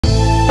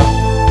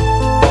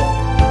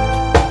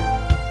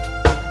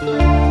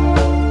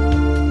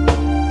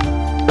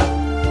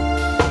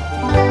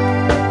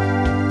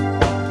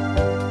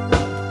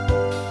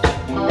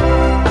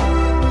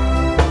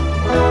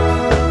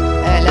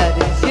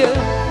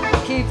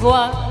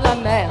vois la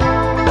mer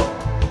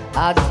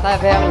à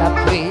travers la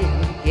pluie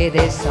qui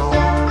descend.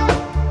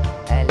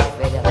 Elle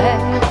fait des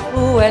rêves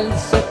où elle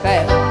se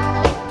perd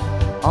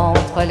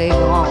entre les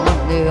grands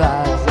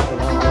nuages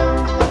blancs.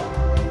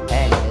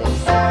 Elle ne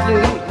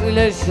sait plus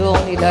le jour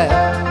ni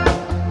l'heure.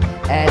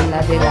 Elle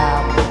a des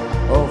larmes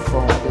au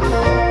fond de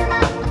l'eau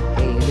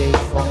qui lui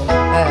font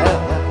peur.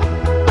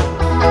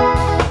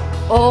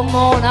 Oh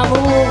mon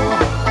amour,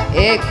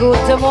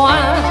 écoute-moi,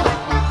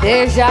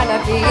 déjà la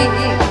vie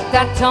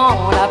t'attend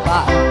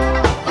là-bas.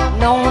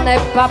 Non,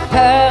 n'aie pas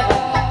peur,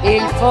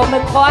 il faut me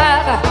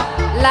croire,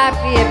 la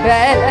vie est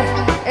belle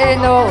et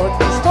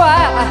notre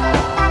histoire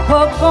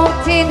faut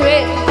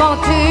continuer quand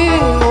tu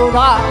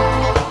voudras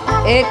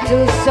et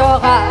tout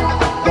sera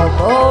comme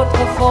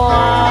autrefois.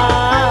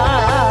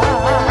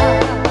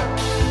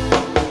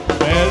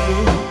 Belle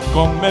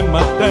comme un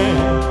matin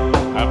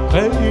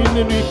après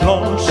une nuit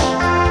blanche,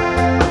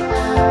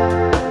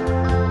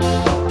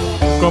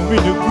 comme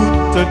une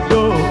goutte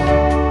d'eau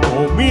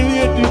au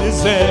milieu du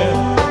désert.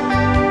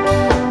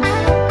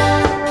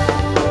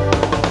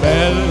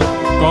 Belle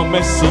comme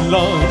un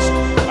silence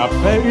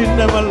après une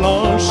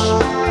avalanche,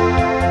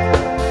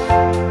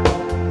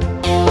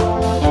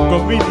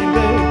 comme une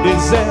île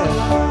déserte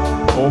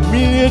au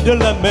milieu de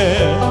la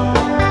mer.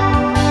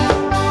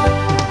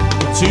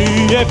 Tu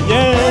es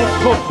bien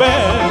trop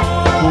belle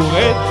pour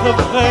être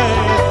vraie,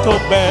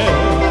 trop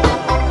belle,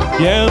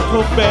 bien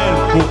trop belle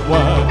pour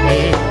moi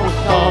et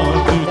pourtant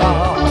tu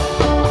dors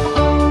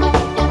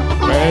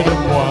près de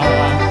moi.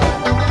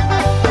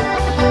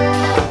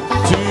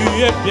 Tu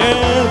es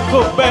bien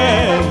trop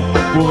belle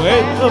pour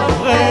être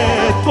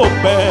vraie, trop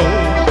belle,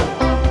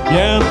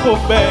 bien trop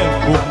belle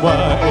pour moi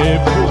et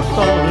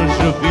pourtant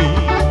je vis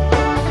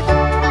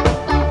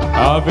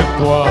avec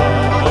toi.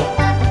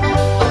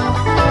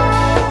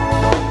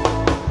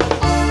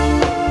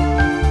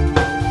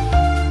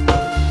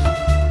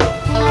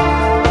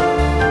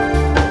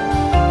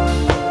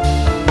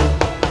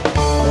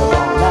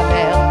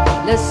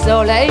 Le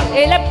soleil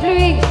et la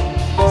pluie,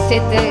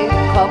 c'était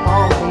comme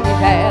en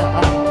hiver.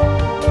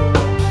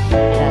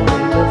 La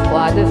nuit de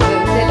froid de feu,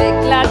 c'est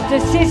l'éclat de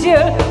ses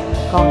yeux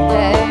quand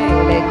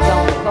elle est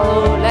en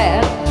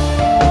colère.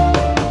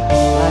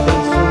 Ma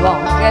vie souvent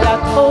qu'elle a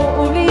trop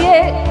oublié,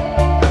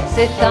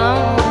 c'est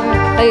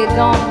ancré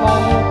dans mon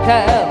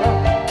cœur.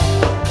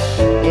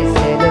 Et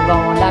c'est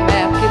devant la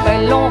mer qui me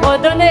l'ont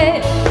redonné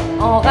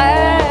en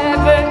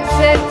rêve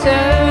cette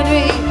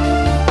nuit.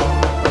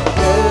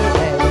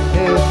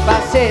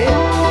 Passé,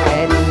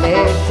 elle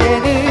était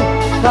nue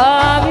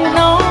comme une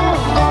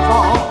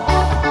enfant,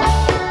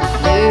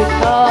 nue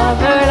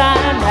comme la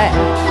mer.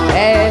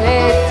 Elle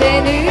était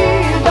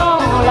nue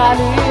dans la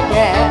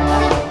lumière.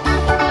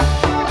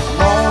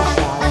 Mon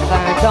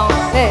chagrin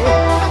dansait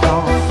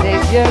dans ses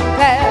yeux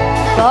clairs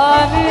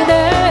comme une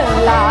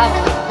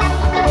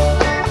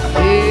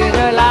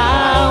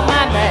larme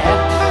amère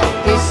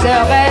qui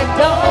serait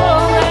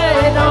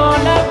dorée dans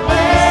la mer.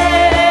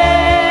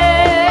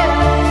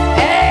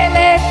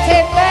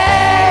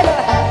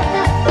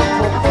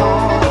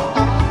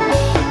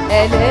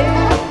 Elle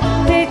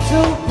était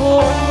tout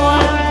pour moi.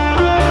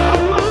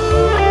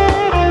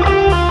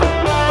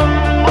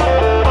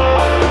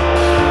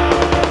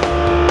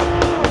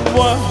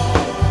 Moi,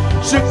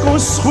 je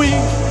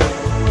construis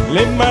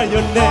les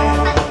marionnettes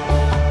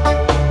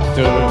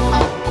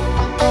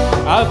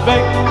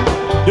avec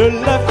de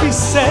la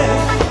ficelle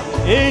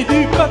et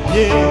du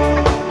papier.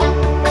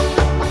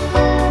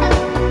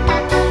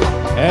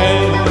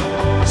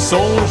 Elles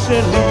sont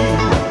jolies,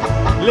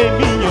 les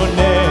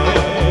mignonnettes.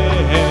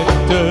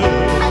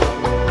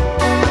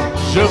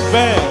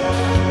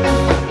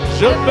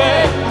 Je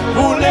vais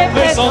vous les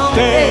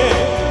présenter.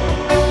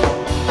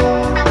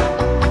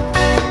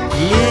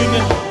 L'une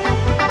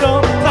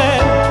d'entre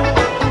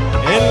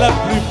elles est la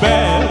plus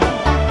belle.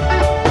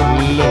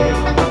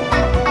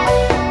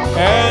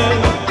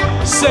 Elle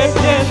sait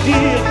bien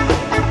dire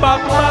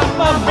papa,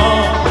 maman.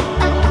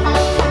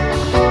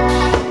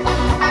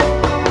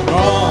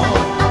 Quant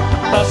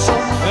à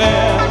son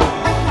frère,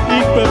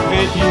 il peut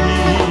prédire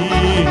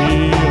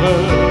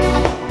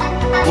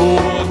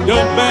pour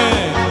demain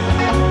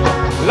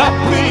la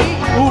pluie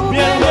ou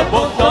bien le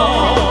beau temps.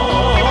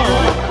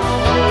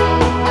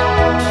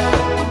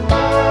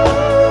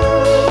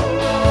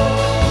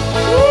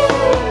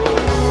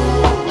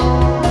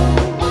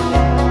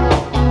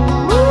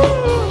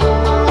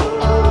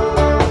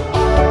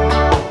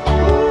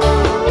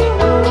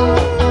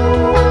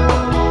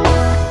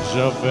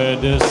 Je vais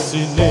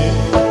dessiner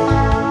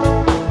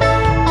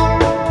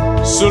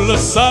sur le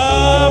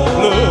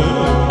sable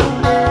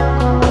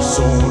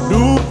son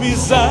doux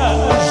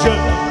visage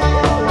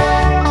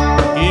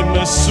qui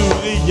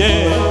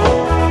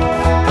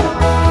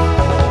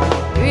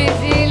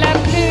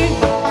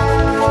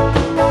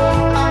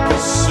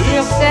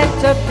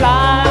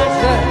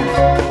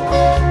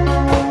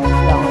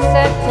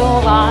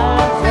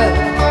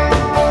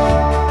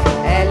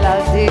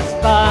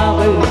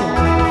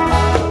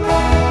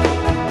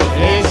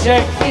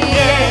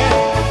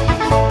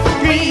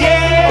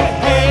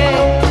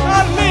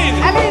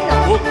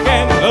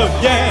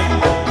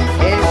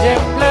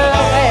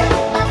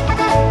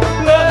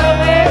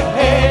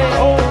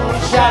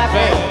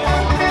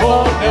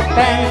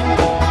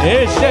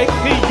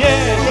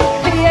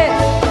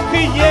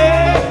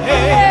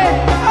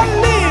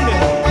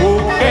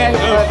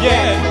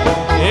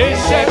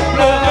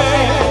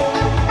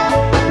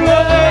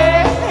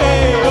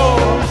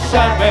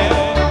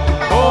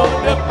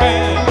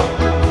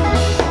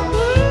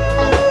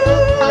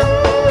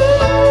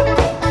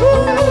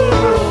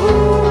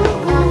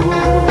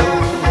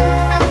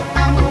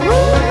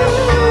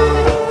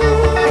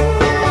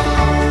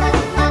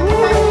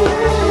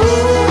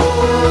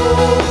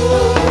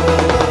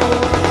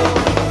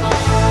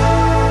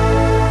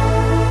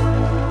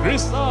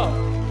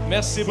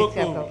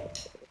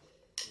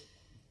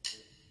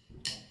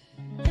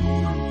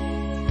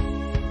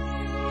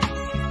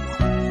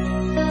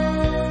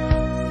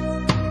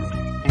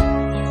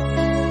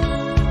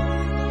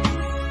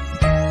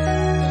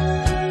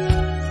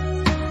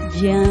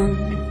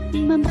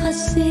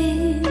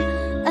m'embrasser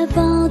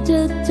avant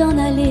de t'en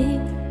aller.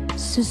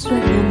 Ce soir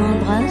viens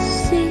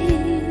m'embrasser.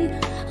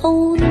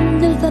 On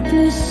ne va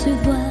plus se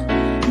voir,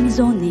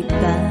 mais on n'est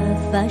pas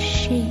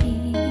fâchés.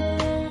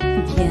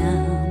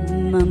 Viens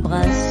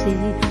m'embrasser,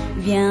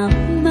 viens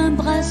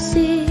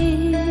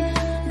m'embrasser.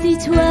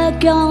 Dis-toi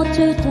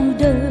qu'entre ton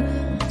deux,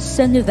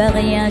 ça ne va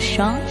rien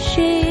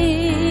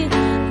changer.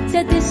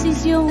 Ta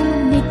décision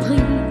est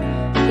prise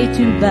et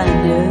tu vas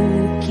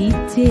me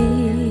quitter.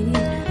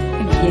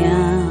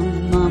 Viens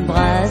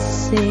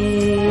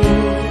m'embrasser.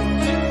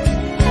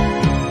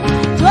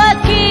 Toi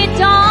qui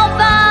t'en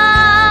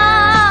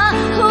vas,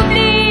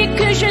 oublie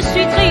que je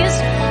suis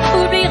triste,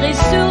 oublie et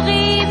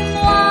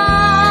souris-moi.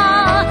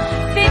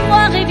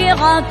 Fais-moi rêver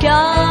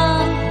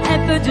encore un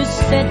peu de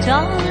cet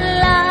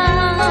temps-là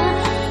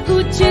où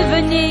tu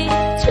venais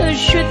te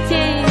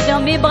jeter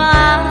dans mes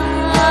bras.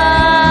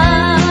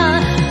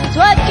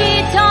 Toi qui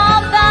t'en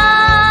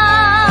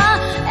vas,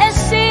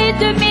 essaie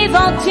de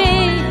m'éventer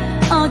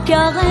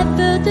encore un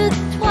peu de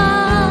toi.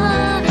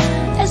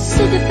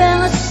 Essaie de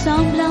faire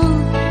semblant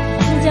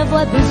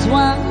d'avoir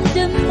besoin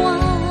de moi.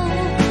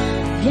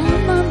 Viens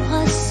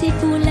m'embrasser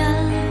pour la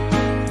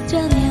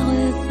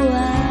dernière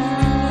fois.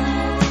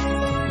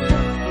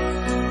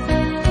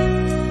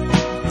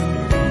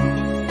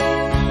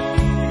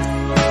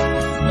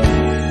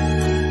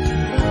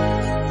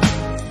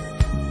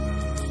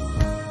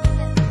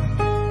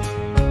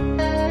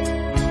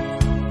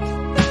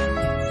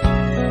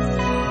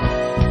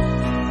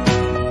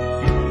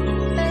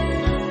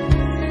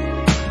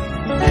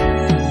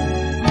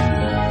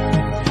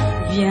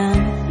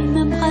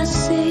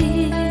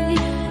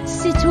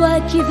 C'est toi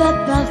qui vas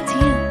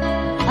partir,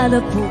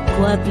 alors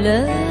pourquoi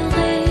pleurer?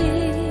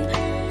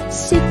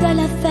 C'est à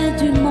la fin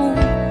du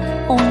monde,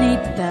 on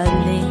n'est pas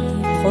les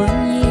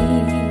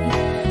premiers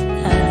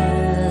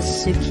à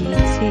se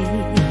quitter.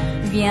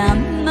 Viens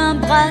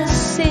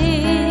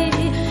m'embrasser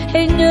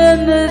et ne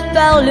me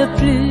parle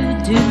plus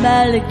du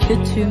mal que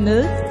tu me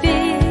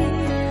fais.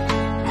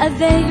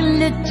 Avec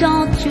le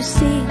temps, tu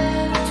sais,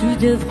 tout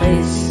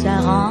devrait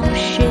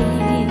s'arranger.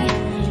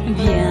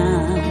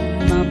 Viens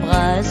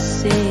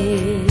m'embrasser.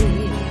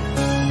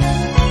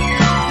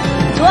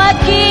 Toi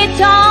qui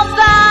t'en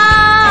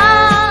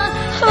vas,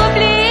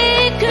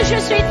 oublie que je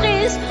suis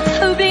triste,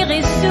 oublie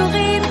et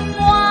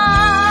souris-moi.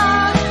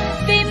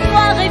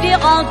 Fais-moi rêver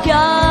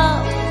encore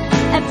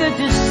un peu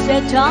de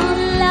cet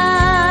temps-là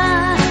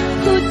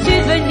où tu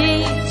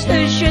venais te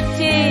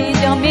jeter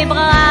dans mes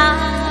bras.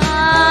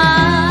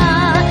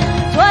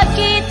 Toi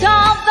qui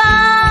t'en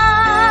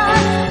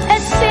vas,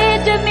 essaie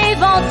de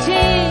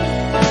m'éventer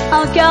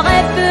encore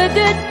un peu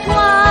de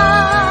toi.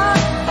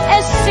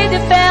 Essaie de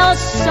faire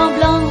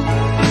semblant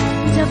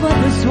d'avoir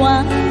besoin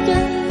de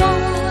moi.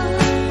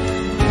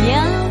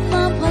 Viens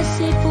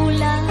m'embrasser pour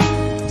la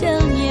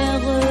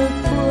dernière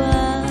fois.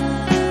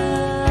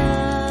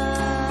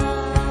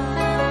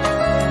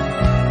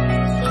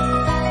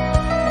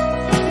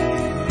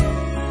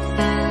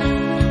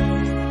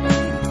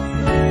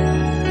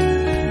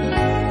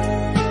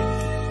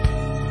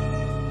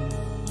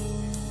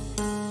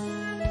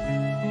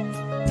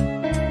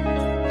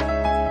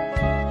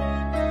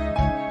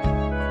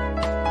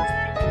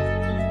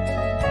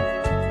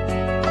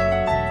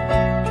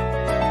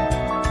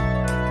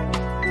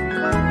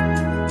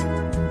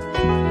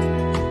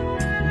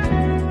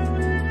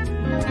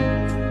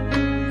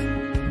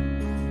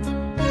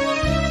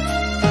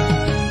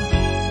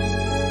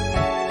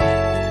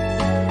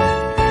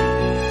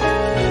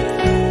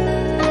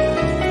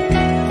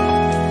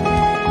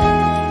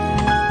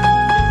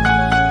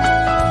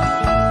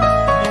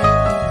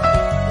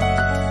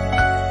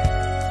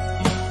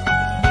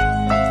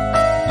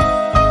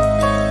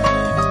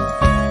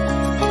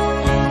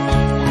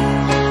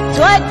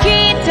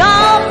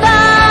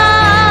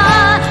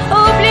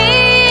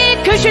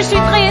 Je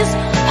suis triste,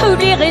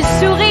 oublie et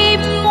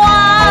souris-moi.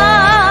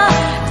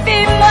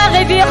 Fais-moi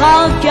rêver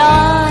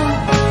encore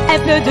un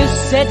peu de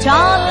ce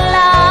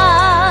temps-là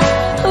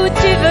où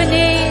tu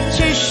venais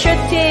te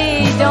jeter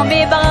dans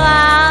mes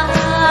bras.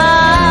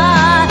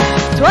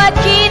 Toi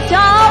qui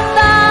t'en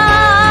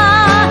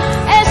vas,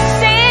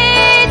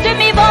 essaie de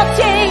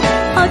m'éventer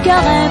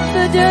encore un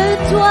peu de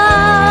toi.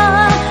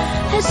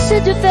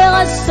 Essaie de faire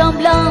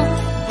semblant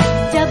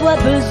d'avoir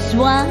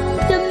besoin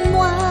de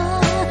moi.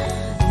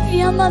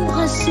 Viens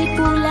m'embrasser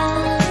pour la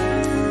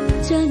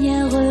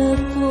dernière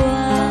fois.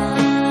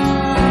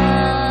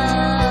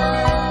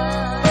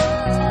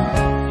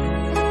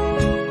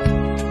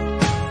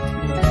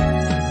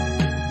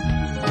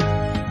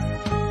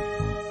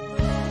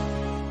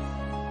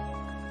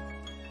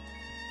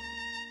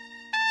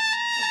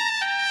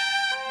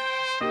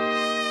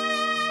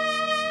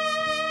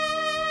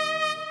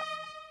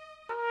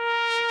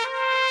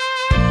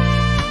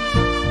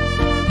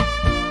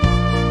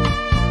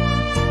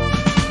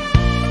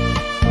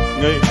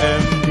 Ngày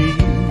em đi,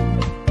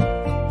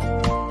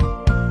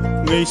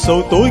 ngày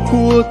sầu tối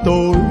của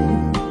tôi,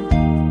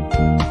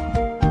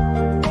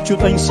 chút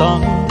ánh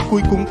sáng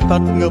cuối cùng tắt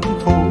ngấm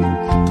thôi.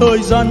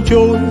 Thời gian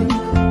trôi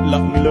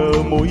lặng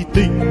lờ mối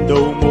tình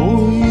đầu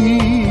mối.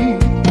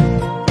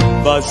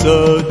 và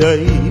giờ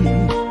đây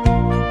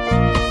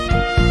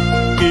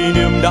kỷ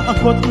niệm đã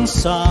khuất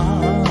xa,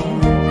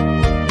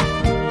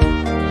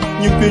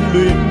 những quyến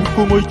luyến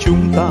của mỗi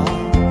chúng ta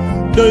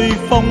đầy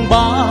phong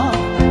ba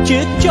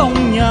chết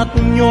trong nhạt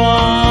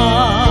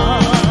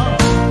nhòa.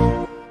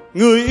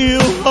 Người yêu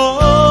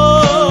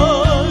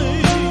ơi,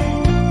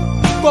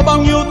 qua bao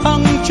nhiêu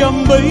thăng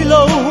trầm bấy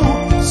lâu,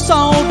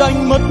 sao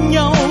đành mất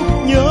nhau,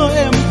 nhớ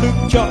em thức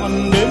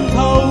trọn đêm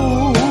thâu.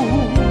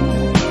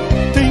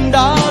 Tình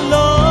đã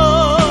lỡ,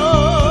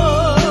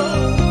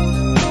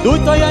 đôi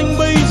tay anh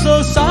bây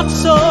giờ xác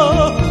xơ,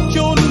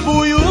 chôn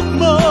vùi ước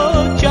mơ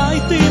trái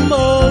tim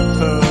ơ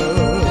thờ.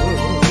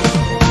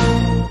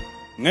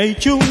 Ngày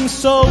chung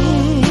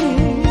sống,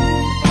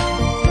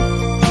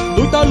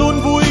 đôi ta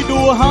luôn vui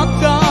đùa hát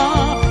ca,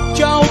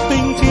 trao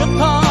tình thiết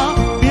tha,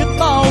 biết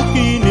bao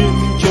kỷ niệm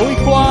trôi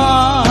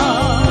qua.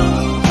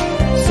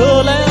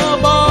 Giờ lẽ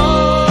bao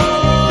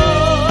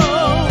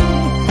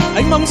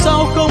anh mong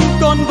sao không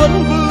còn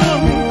vấn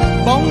vương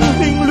bóng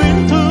hình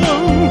luyến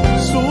thương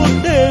suốt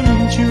đêm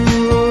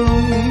trường.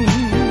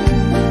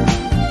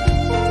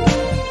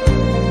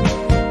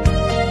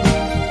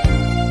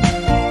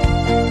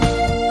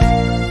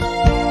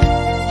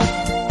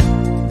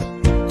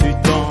 Tu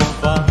t'en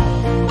vas,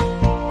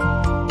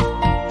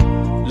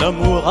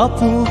 l'amour a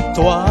pour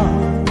toi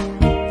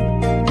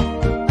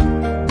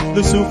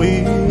le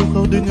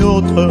sourire d'une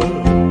autre.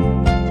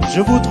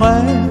 Je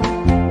voudrais,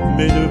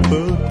 mais ne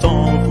peux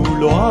t'en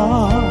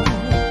vouloir.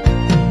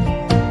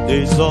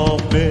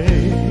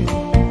 Désormais,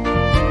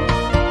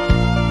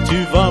 tu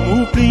vas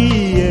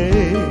m'oublier.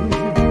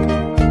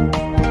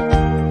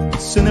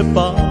 Ce n'est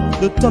pas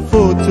de ta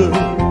faute,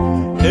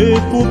 et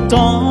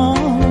pourtant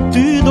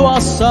tu dois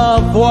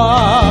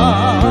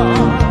savoir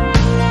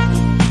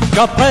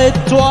qu'après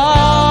toi,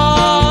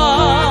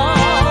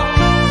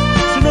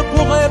 je ne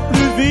pourrai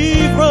plus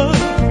vivre,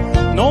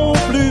 non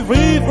plus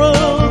vivre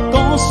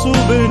qu'en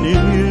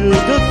souvenir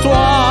de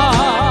toi.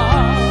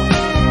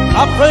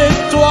 Après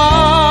toi,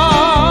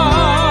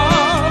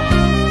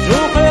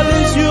 j'aurai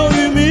les yeux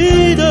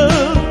humides,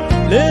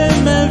 les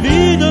mains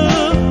vides,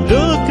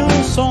 le cœur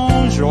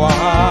sans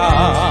joie.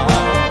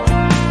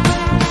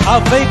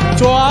 Avec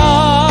toi,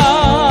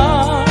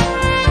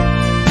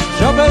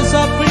 j'avais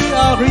appris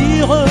à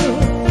rire,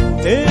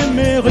 et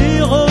mes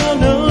rires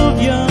ne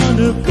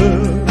viennent que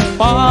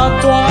par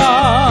toi.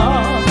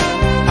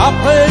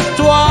 Après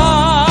toi,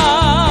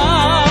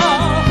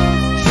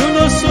 je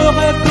ne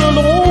serai que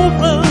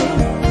l'ombre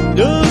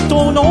de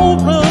ton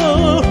ombre.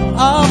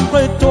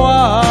 Après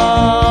toi,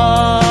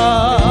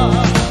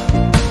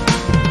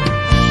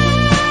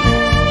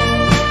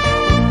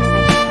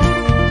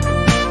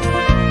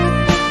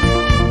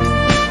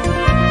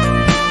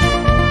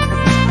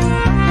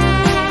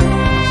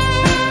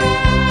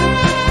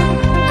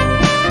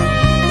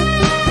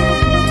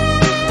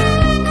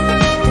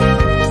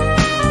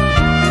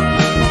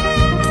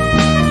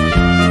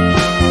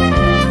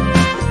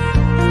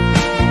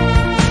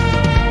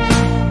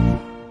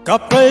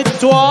 qu'après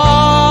toi,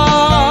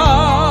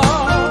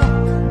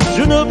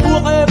 je ne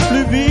pourrai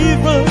plus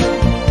vivre,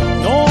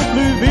 non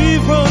plus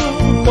vivre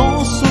qu'en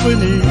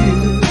souvenir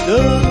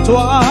de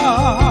toi.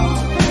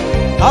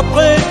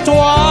 Après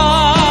toi,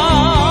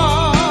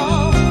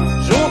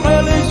 j'aurai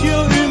les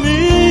yeux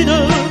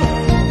humides,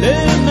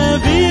 les mains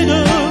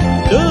vides,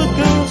 le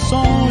cœur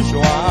sans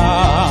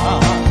joie.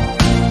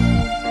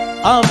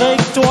 Avec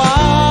toi,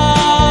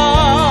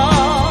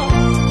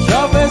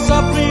 j'avais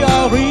appris à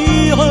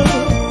rire,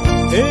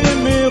 et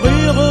mes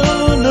rires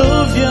ne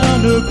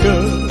viennent que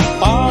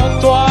par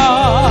toi.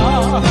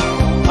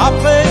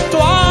 Après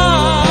toi,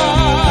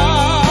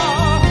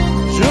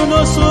 je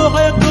ne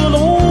serai que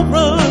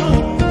l'ombre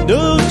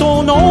de ton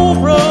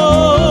ombre.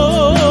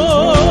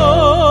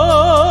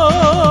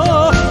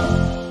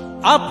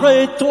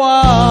 Après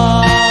toi,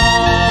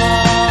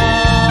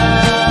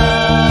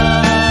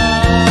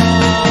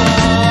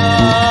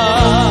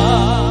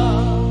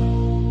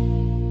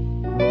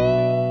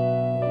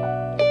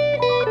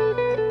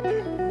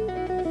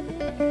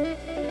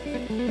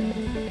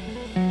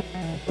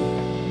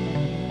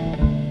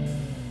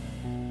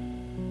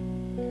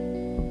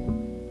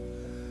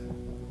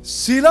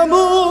 si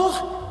l'amour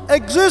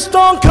existe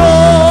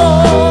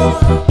encore,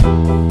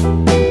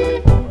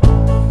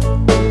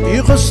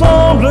 il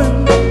ressemble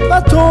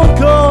à ton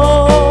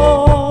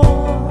corps.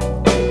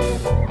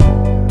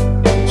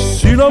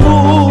 Si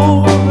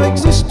l'amour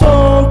existe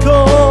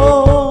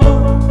encore,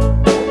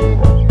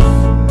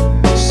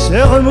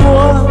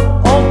 serre-moi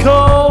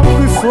encore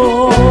plus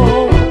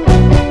fort.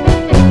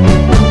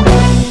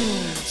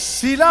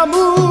 Si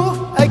l'amour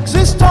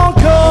existe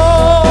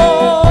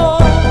encore,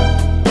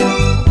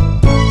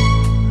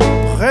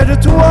 près de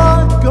toi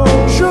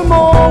quand je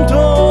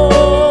m'endors.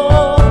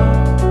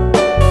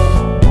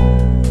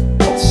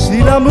 Si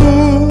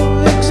l'amour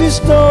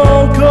existe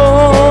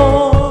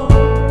encore,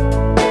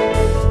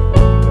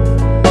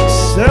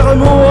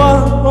 serre-moi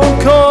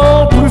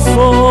encore plus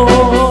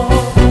fort.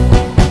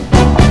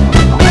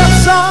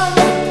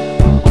 Personne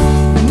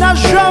n'a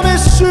jamais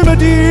su me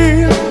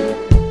dire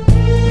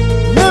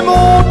les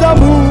mots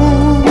d'amour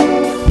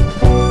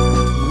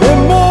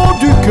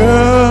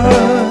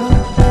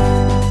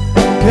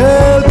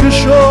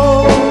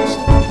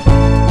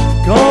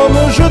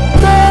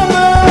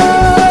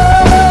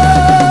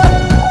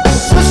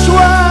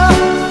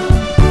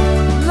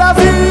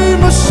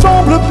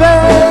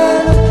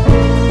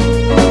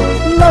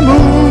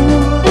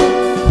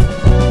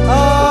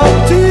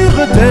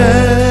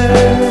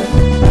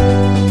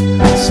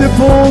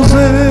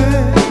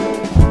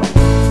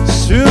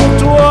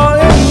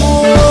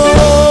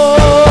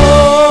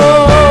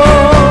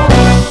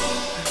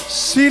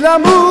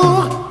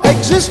l'amour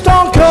existe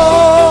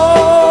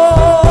encore,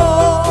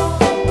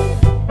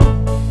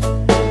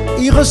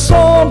 il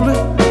ressemble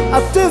à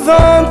tes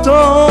 20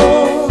 ans.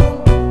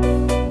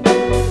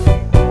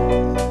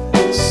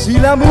 Si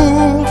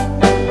l'amour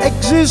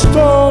existe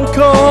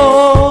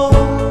encore,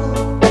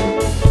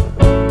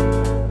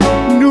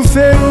 nous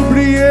fait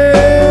oublier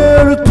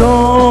le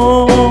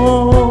temps.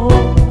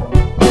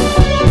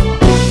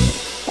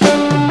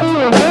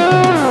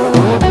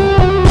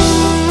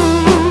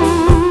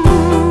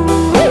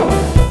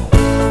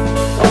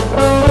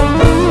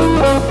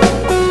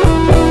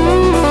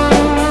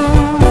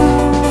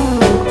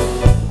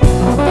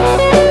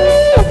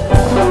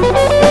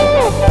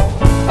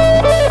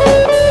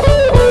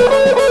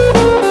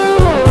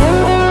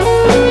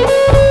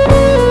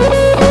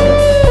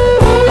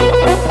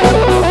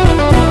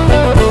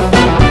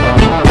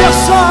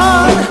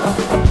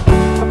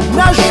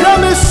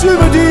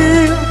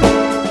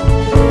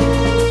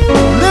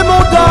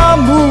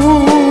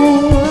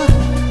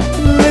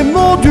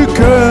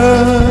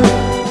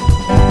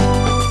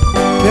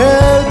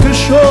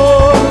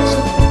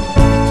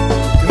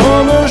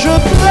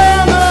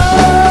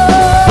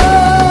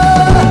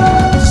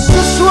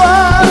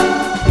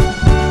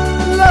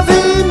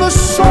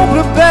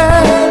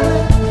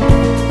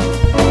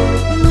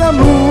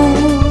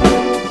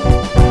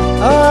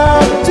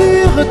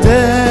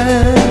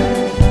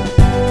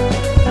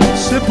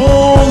 C'est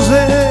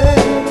posé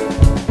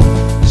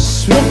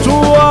sur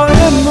toi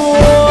et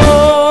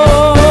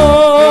moi.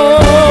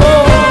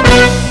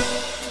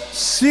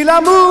 Si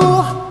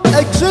l'amour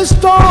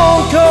existe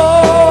encore,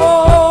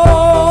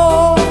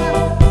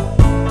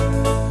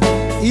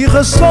 il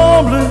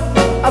ressemble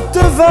à tes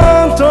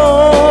 20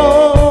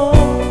 ans,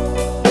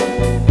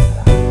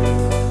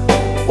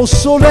 au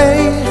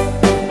soleil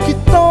qui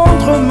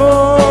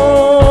tendrement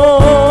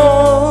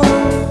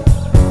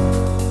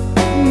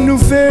nous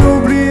fait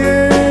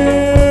oublier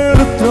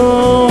le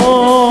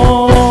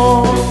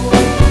temps.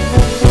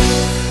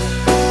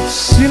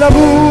 Si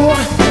l'amour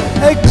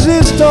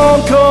existe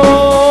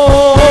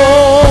encore,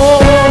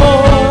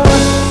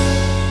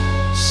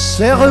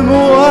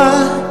 serre-moi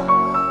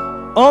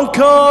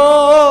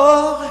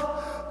encore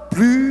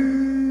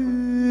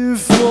plus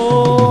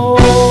fort.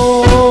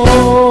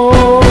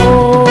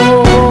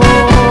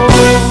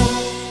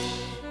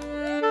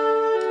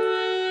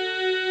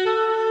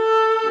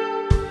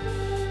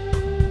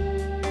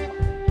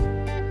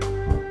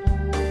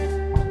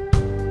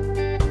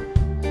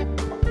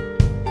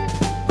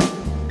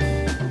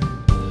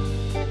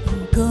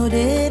 Encore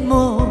des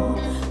mots,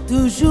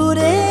 toujours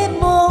des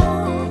mots,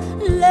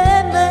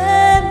 les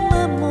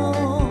mêmes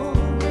mots,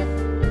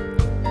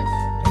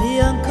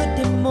 rien que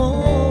des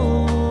mots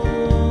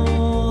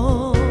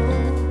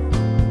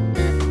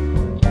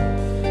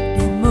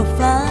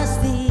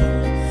faciles,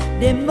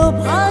 des mots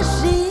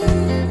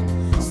fragiles,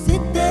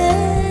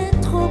 c'était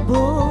trop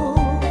beau,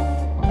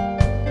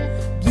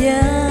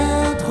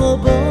 bien trop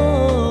beau.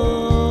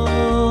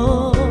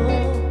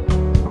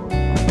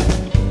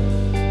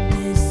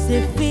 Mais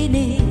c'est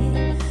fini,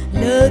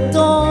 le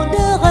temps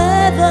de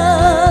rêve,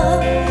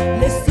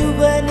 les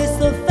souvenirs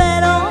se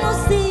font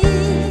aussi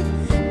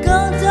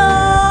quand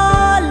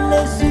on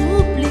les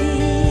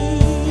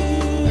oublie.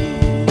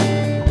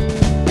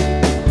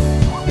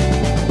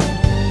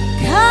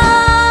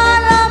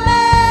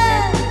 Caramel,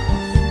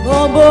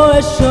 bonbon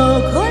et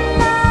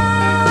chocolat,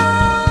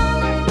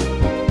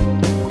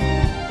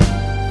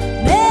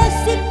 mais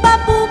c'est pas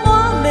pour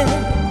moi, mais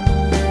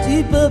tu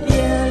peux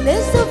bien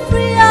les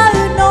offrir à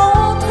une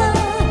autre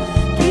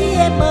qui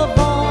aime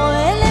avant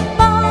et les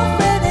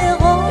parfaits des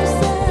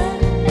roses.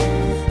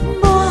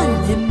 Moi,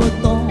 les mots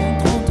tendres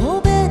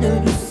tombés de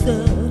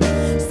douceur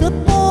se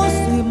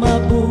posent sur ma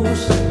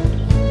bouche,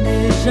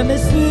 mais jamais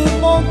sur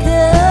mon cœur.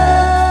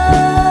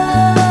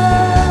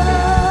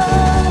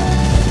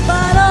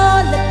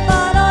 Paroles,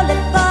 paroles,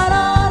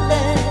 paroles,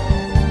 paroles,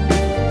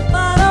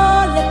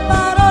 paroles,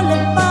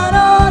 paroles,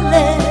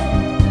 paroles,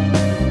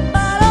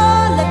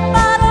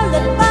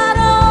 paroles,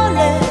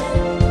 paroles.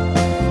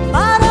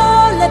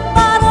 Paroles,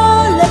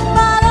 paroles,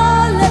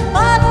 paroles,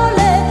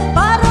 paroles,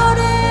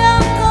 paroles et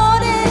encore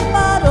des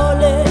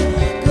paroles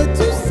que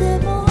tous ces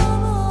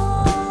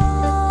moments.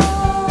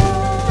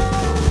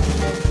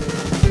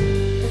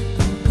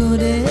 Encore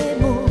des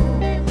mots,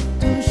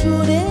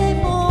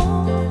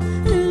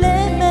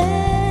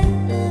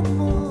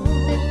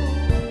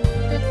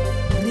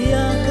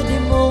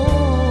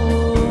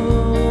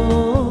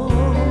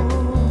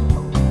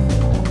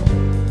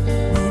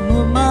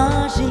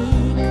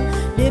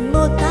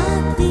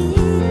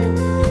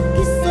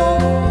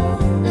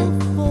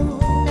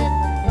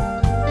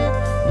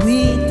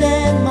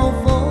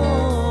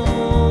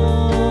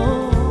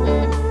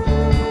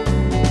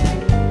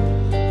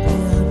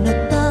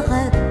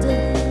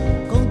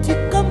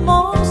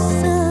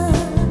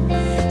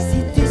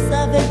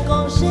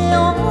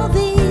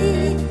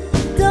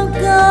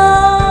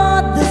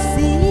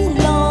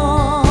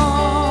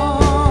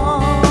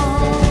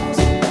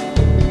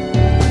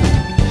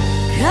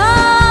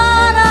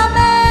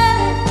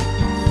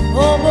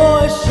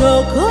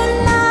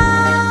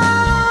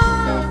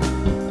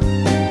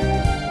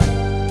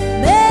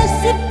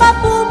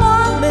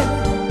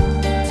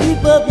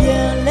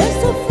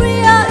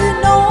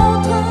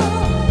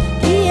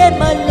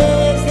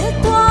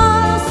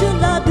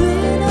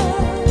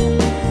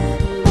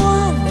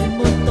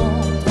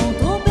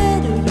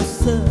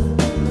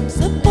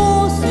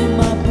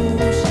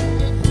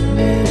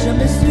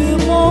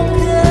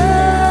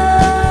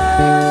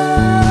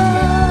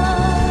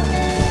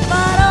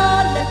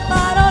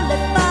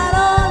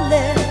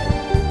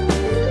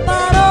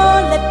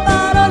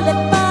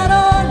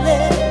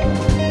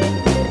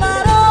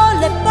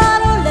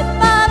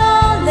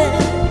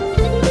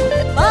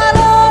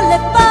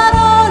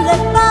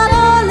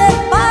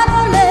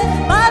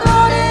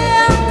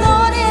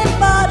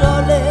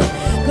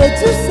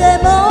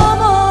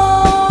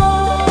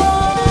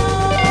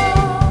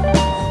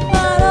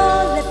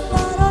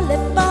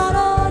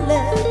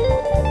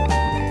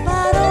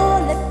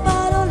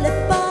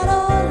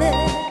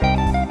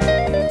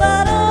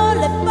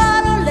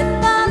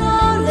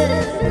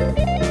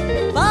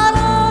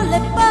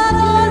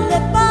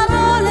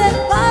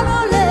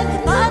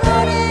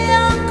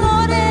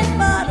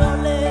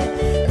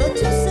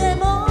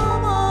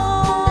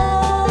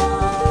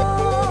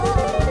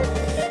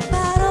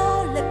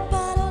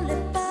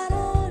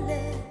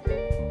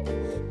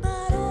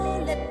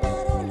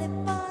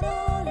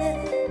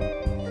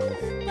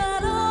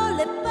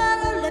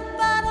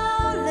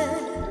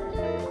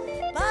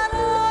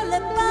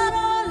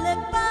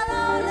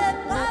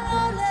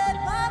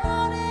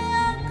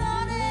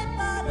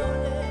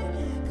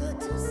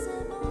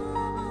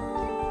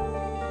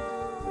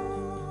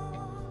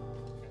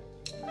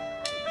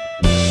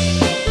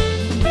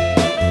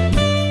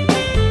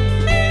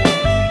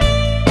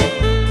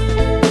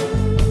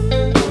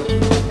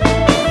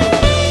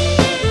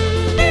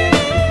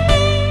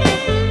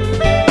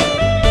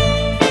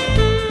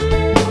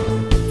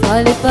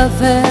 pas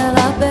faire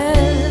la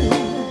belle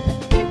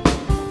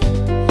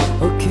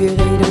au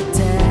curé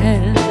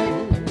d'hôtel.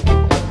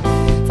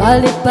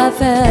 Fallait pas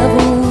faire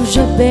rouge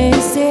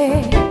baissé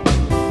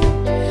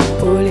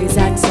pour les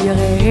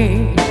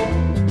attirer.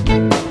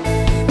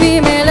 Oui,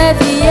 mais les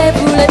filles elles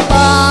voulaient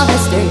pas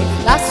rester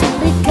là sur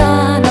les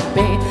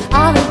canapés à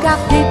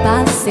regarder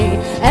passer.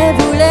 Elles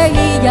voulaient y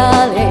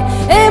aller.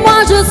 Et moi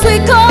je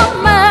suis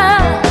comme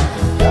elle,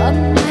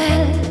 comme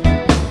elle,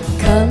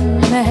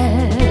 comme elle.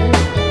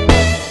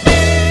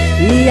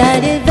 Il y a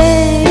des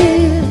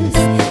Vénus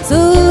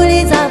sous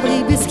les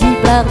abribus qui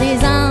pleurent des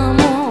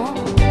amants.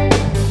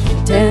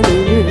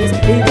 Terminus,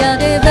 il y a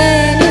des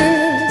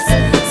Vénus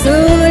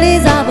sous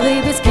les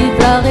abribus qui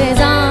pleurent des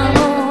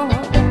amants.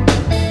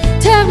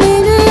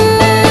 Terminus.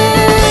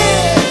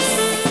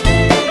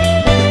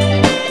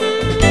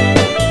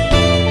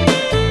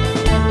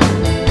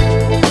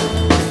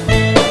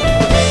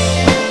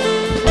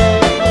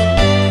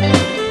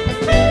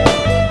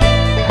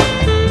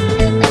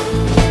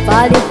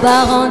 Fallait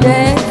pas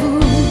rendez-vous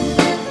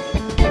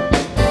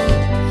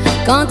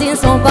quand ils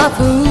sont pas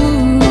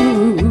fous.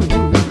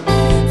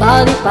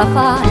 Fallait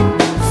pas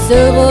se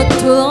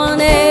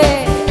retourner,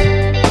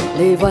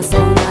 les voix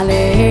s'en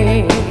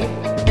allaient.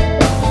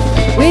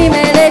 Oui,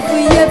 mais les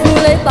filles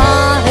voulaient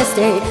pas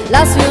rester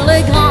là sur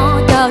les grands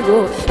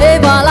cargos et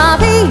voir la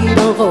vie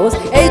en rose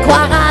et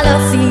croire à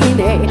leur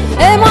ciné.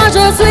 Et moi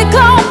je suis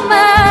comme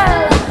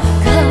elle,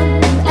 comme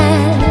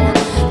elle,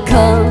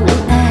 comme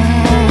elle.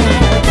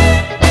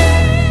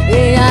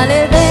 Et y a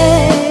les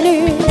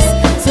Vénus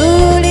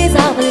sous les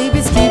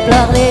abribus qui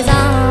pleurent les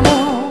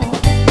amants.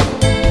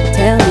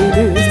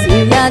 Terminus,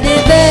 il y a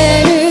des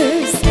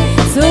Vénus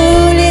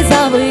sous les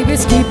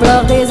abribus qui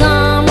pleurent des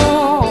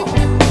amants.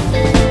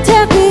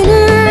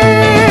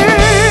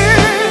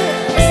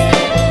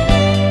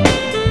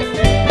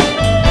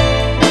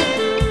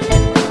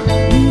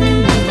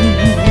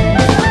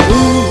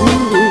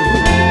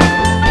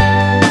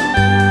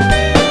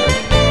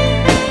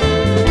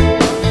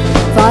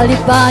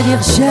 Fallait pas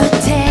dire je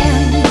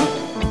t'aime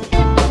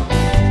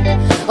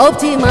au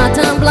petit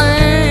matin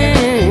plein.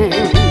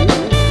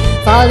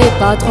 Fallait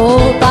pas trop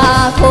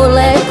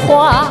les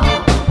croire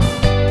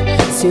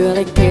sur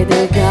les quais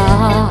de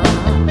gare.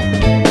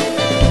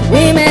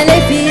 Oui, mais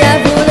les filles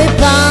elles voulaient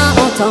pas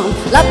entendre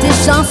la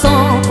petite chanson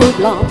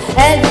troublante.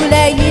 Elles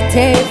voulaient y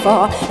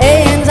fort et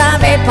elles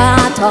n'avaient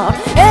pas tort.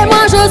 Et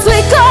moi je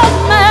suis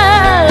comme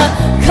elle,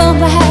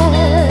 comme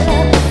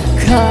elle,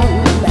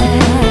 comme elle.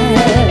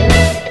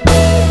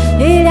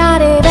 Il y a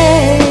des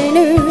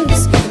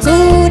Vénus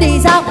sous des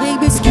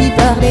abribus qui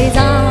pleurent des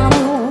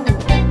amours.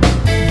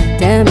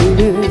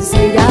 Terminus,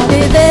 il y a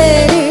des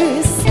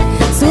Vénus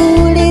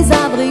sous les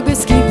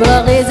abribus qui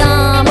pleurent des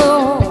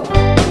amours.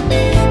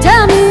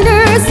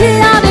 Terminus, il y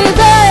a des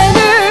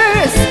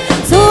Vénus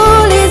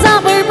sous les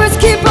abribus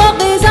qui pleurent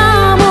des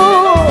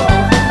amours.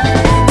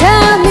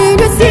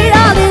 Terminus, il y a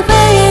des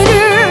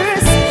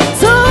Vénus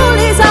sous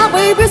les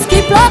abribus qui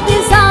pleurent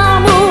des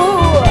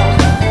amours.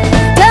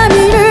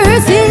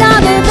 Terminus, il y a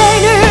des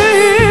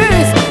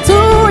Vénus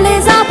sous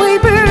les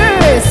abribus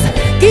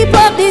qui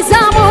pleurent des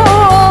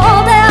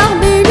amours.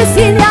 Terminus,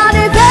 il y a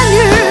des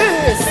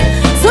Vénus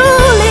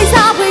sous les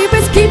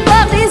abribus qui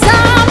pleurent des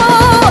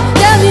amours.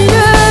 Terminus.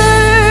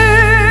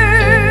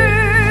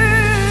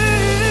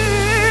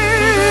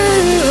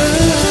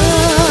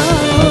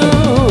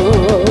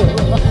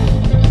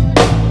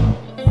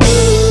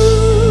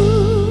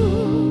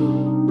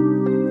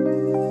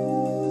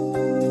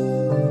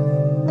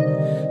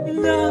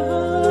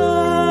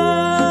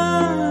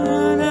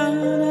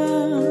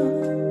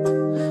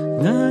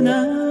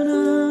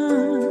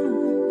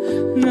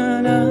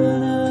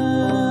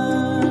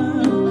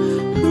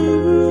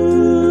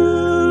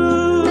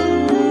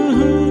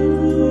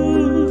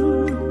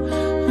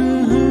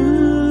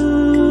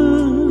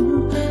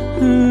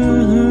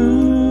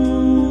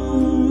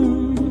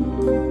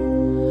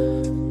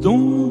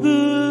 Tombe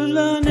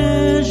la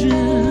neige,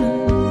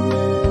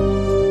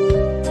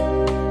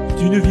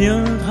 tu ne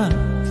viendras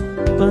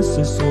pas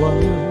ce soir.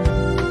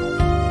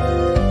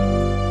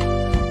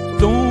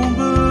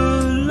 Tombe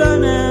la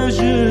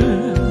neige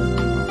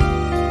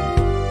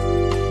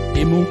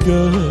et mon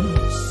cœur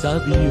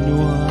s'habille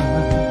noir.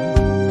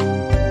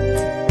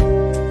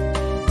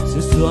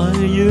 Ce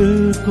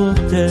soyeux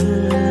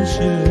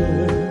cortège,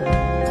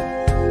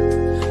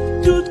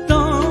 tout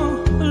en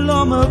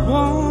l'homme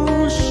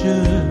branche,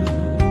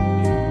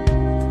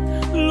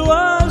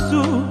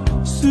 l'oiseau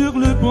sur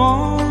le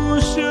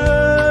branche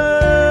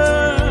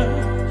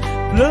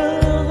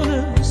pleure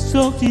le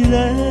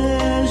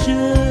sortilège.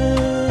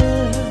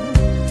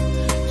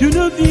 Tu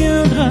ne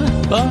viendras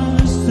pas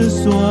ce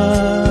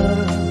soir,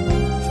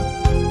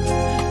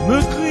 me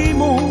crie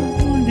mon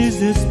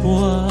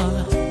désespoir.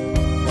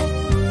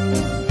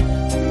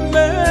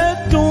 Mais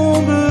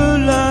tombe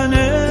la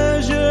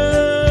neige,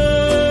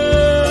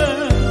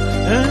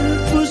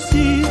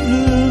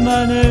 impossible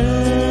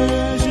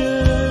manège.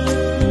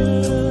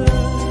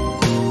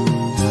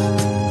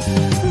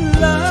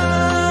 La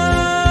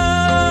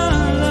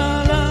la la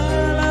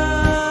la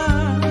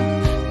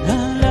la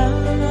la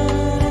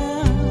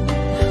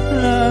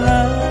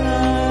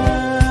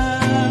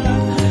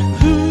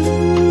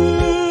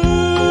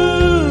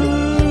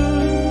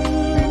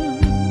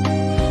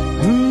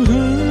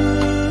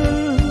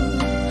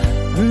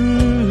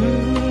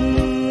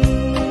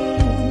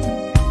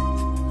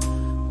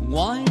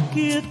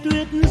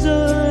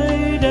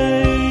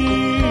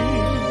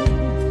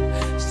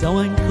sao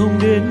anh không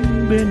đến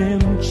bên em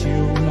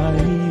chiều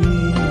nay?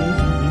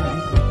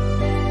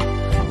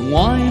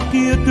 Ngoài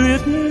kia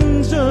tuyết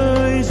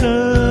rơi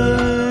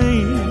rơi,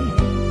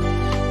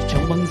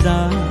 trong băng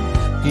giá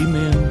tim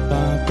em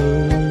ta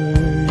tới.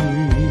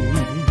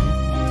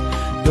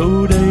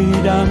 Đâu đây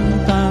đám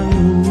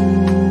tang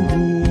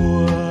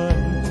buồn,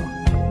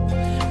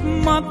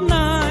 mắt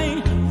ai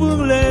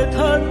vương lệ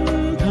thẫn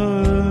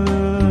thờ.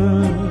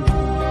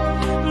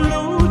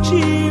 Lũ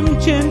chim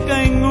trên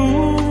cành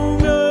ngu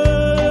ngơ,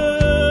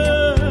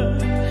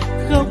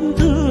 khóc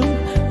thương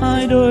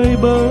ai đời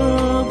bơ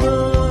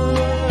vơ.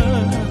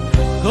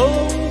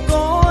 Không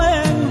có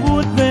em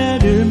vuốt ve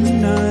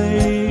đêm nay,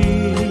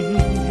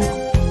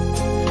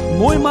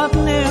 môi mắt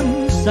em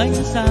xanh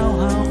sao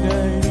hao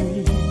gầy.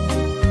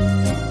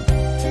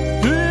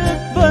 Tuyết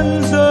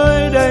vẫn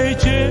rơi đầy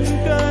trên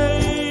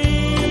cây,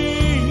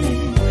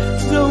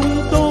 giông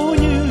tố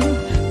như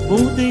vô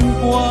tình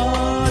qua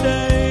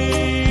đây.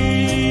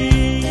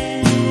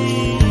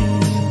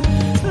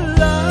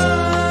 La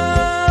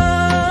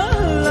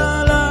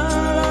la la la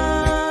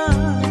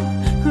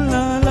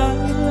la la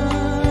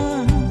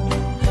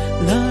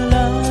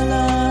la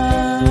la.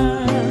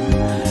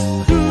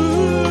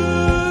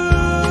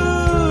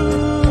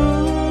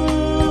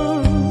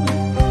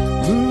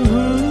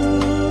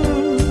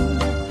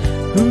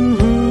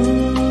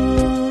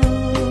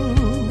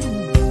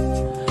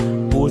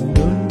 Buồn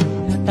đơn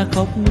ta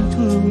khóc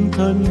thương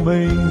thân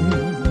mình,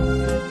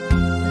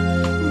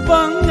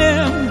 vắng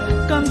em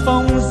căn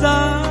phòng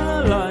giá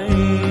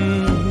lạnh.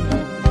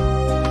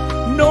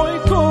 Nỗi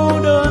cô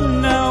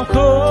đơn nào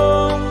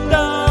không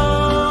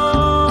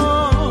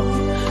đau,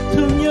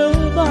 thương nhớ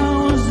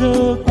bao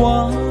giờ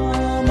quá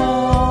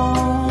mau.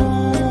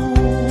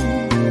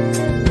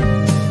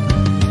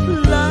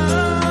 La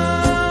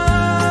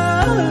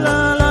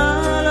la la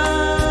la la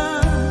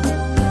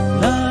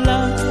la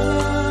la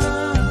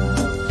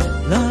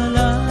la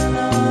la.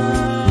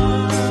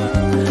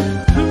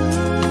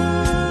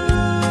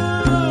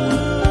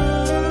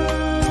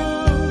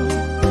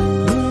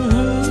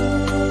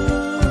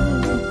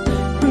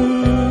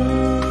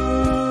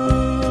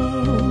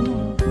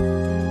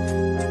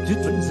 Tuyết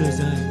vẫn rơi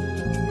rơi,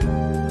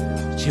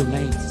 chiều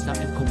nay sao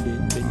em không đến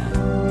bên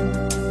anh?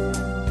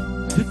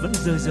 Tuyết vẫn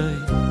rơi rơi.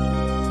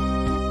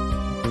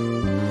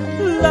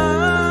 La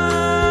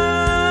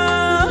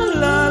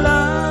la la la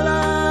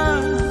la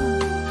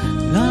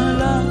la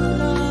la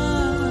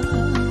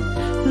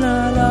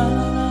la la.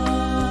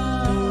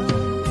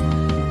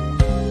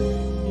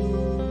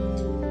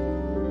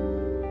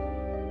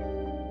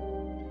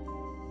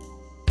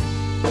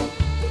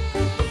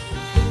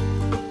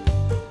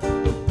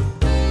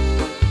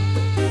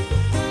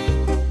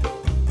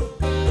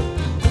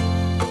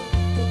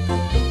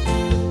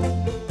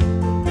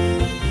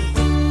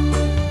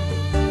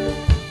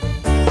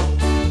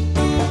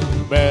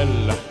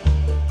 Belle,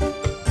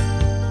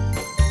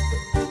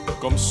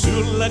 comme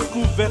sur la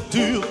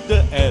couverture de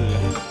elle,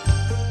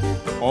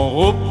 en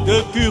robe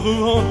de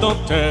KIπαιU en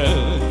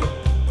dentelle,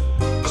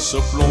 ce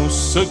plomb,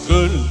 ce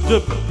gueule de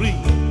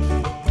prix,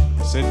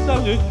 c'est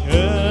dans le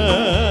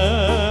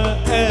cœur,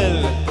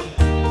 elle,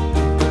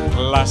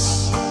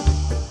 classe,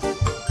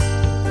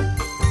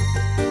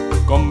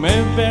 comme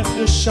un verre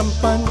de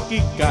champagne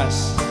qui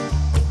casse,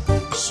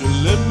 sur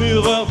le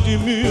miroir du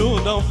mur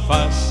d'en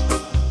face.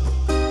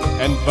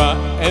 Elle va,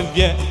 elle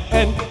vient,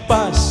 elle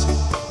passe,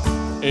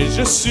 et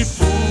je suis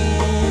fou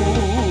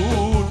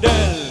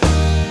d'elle.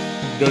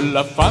 De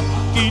la femme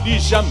qui dit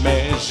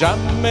jamais,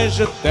 jamais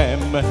je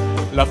t'aime.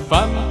 La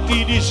femme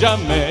qui dit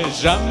jamais,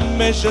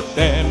 jamais je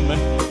t'aime.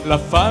 La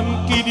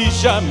femme qui dit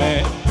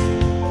jamais,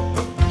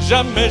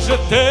 jamais je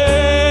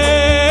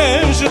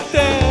t'aime. Je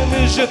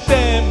t'aime, je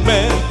t'aime.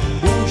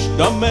 Bouge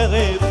dans mes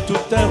rêves,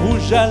 tout un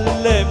rouge à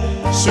lèvres,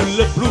 sur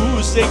le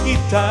blues et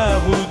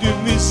guitare ou du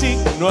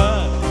musique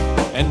noire.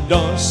 Elle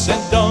danse,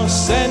 elle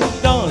danse, elle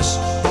danse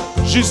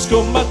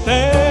jusqu'au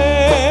matin.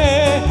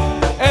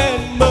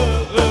 Elle me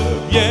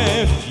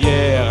revient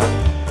fière,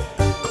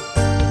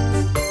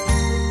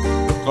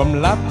 comme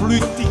la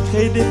plus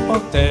tigrée des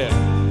panthères,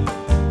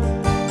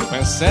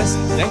 princesse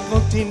d'un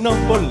continent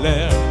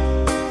polaire.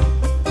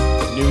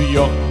 New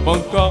York,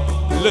 encore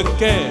le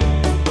Caire.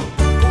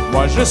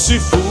 Moi je suis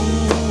fou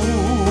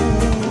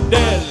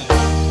d'elle.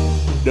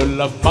 De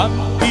la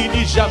femme qui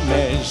dit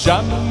jamais,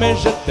 jamais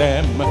je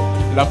t'aime.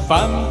 La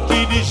femme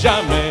qui dit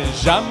jamais,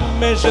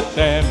 jamais je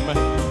t'aime.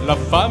 La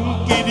femme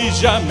qui dit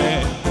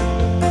jamais,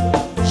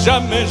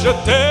 jamais je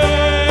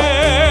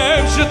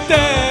t'aime. Je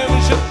t'aime,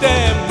 je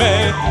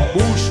t'aime.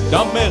 Bouge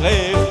dans mes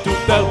rêves,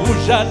 tout un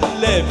rouge à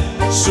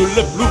lèvres, sous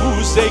le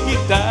blues et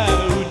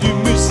guitare ou du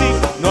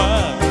musique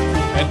noire.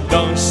 Elle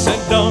danse,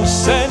 elle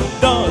danse, elle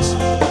danse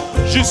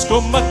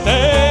jusqu'au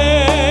matin.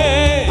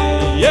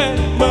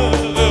 Elle me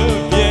revient.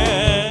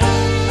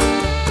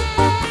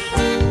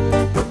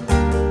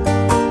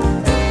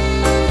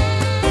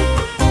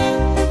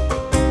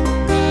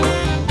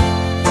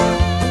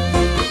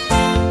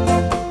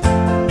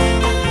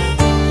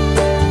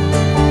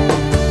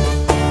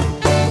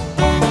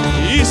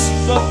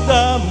 Histoire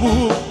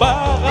d'amour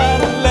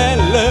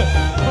parallèle,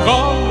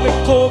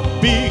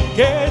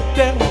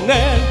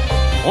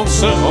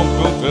 se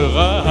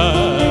rencontrera.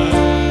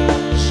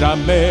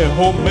 Jamais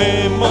au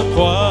même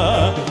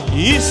endroit,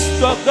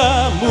 histoire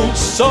d'amour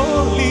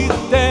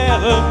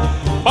solitaire,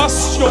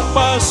 passion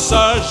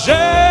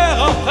passagère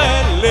entre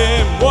elle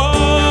et moi.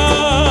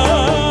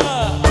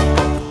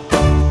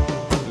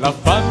 La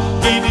femme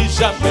qui dit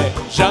jamais,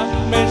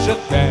 jamais je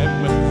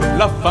t'aime.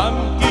 La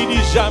femme qui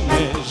dit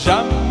jamais,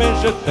 jamais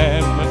je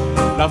t'aime.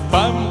 La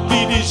femme qui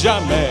dit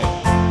jamais,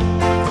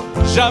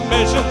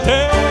 jamais je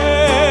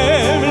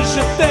t'aime,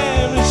 je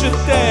t'aime, je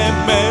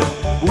t'aime. Elle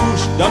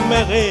bouge dans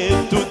mes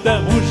rêves, tout un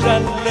rouge à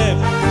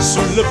lèvres,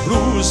 sous le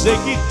blues et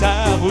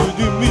guitare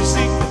du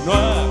musique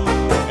noire.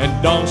 Elle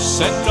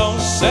danse, elle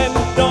danse, elle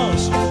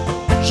danse,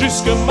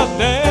 jusqu'au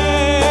matin.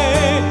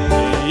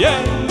 Et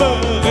elle me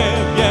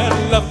revient,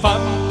 la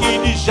femme qui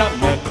dit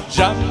jamais,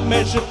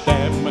 jamais je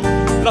t'aime.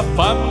 La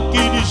femme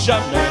qui dit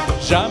jamais,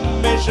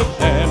 jamais je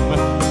t'aime.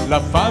 La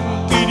femme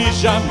qui dit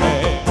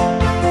jamais,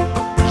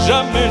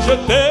 jamais je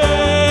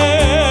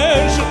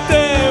t'aime, je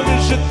t'aime,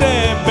 je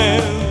t'aime.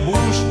 Elle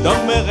bouge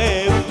dans mes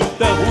rêves, tout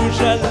un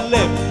rouge à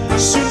lèvres,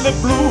 sur les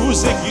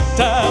blues et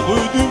guitares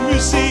de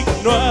musique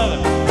noire.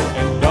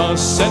 Elle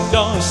danse, elle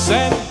danse,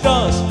 elle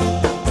danse,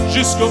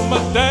 jusqu'au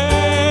matin.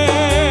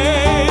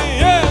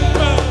 Elle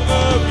me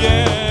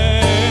revient.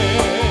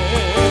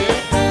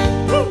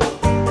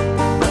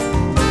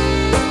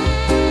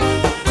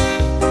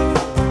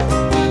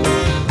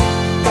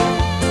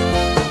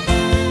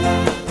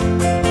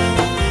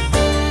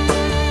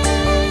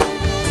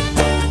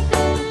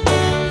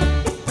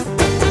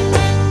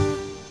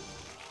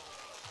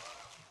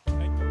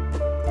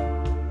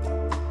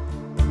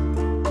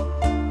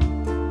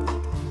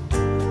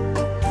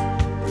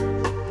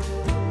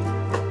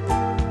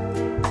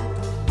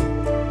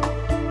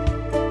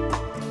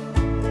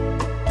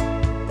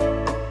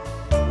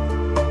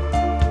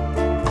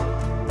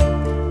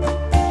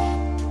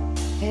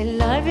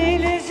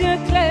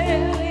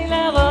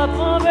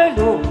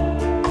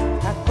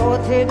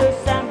 De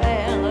sa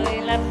mère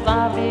et la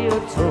famille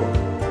autour.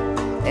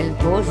 Elle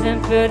pose un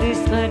peu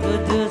discret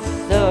du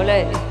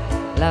soleil,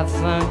 la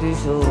fin du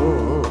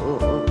jour.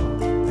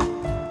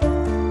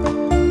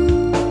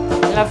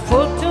 La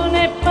photo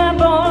n'est pas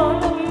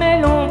bonne, mais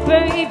l'on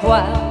peut y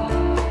voir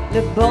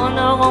le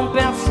bonheur en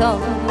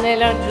personne et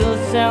la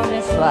douceur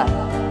du soir.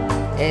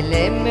 Elle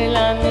aime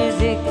la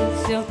musique,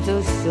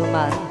 surtout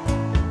Schumann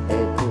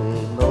et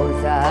puis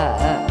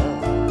Mozart.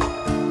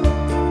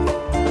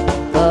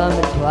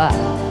 Comme toi,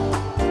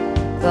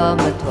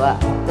 comme toi,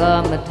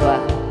 comme toi,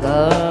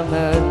 comme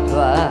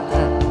toi,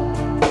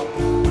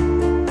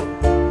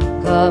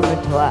 comme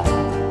toi,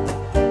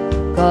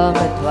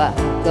 comme toi,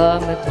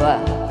 comme toi,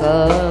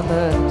 comme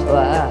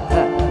toi,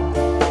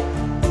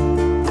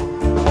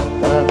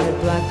 comme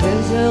toi que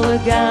je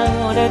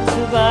regarde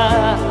tout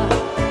bas,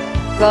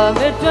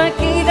 comme toi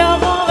qui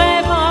dort en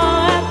rêvant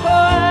à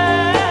quoi,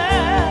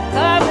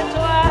 comme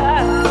toi,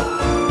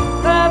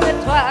 comme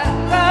toi,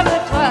 comme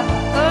toi,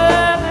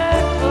 comme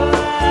toi.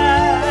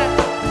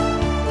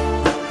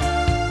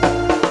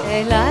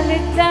 Elle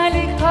allait à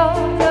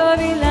l'école au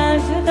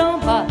village d'en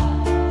bas.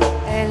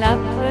 Elle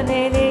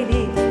apprenait les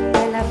livres,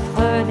 elle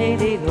apprenait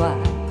les lois.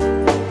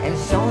 Elle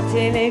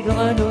chantait les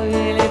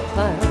grenouilles et les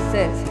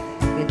princesses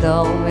qui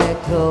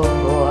dormaient au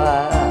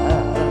bois.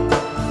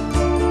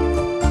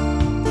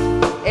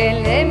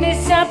 Elle aimait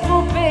sa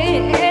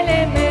poupée, elle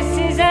aimait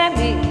ses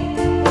amis,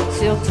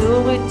 surtout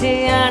Ruth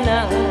et Anna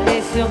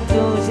et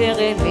surtout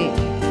Jérémie.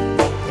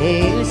 Et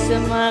ils se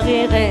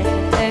marieraient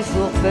un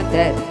jour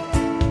peut-être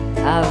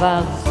à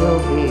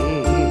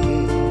Varsovie.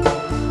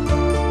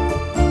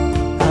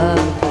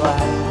 Comme toi,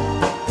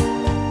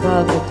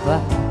 comme toi,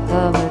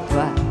 comme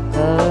toi,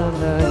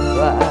 comme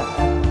toi,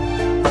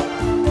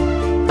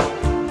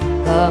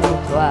 comme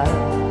toi,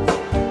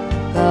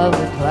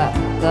 comme toi,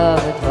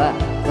 comme toi,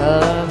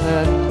 comme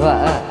toi,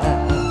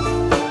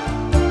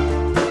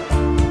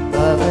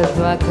 comme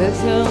toi que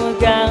je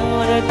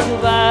regarde tout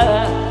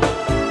bas,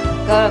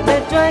 comme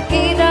toi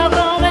qui dort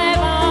en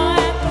rêvant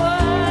à toi,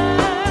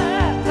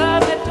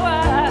 comme toi,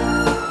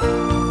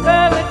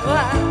 comme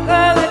toi,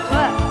 comme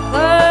toi,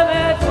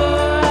 comme toi.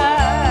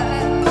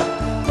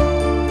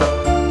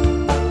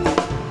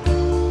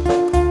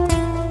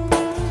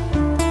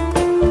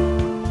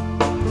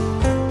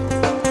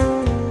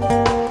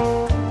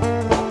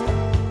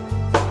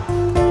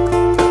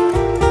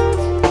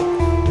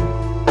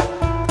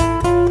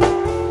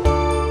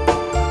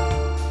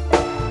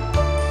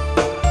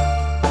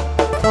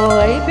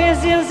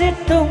 Diêu giết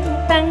tung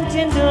tăng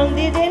trên đường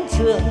đi đến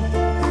trường.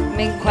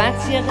 Mình khoác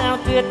chiếc áo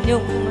tuyết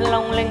nhung,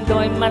 long lanh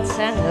đôi mắt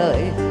sáng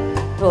ngời.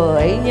 Thuở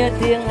ấy nhớ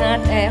tiếng hát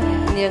em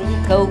những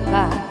câu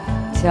ca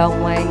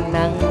trong ánh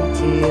nắng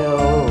chiều.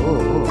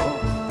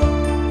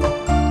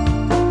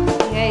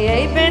 Ngày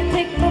ấy bé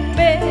thích búp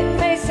bê,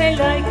 mây say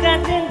lời ca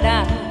tiếng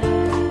đàn.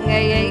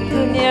 Ngày ấy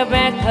cứ nhớ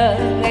bé thơ,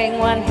 ngày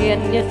ngoan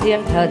hiền như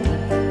thiên thần.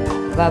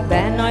 Và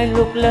bé nói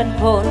lúc lớn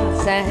khôn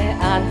sẽ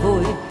an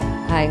vui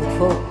hạnh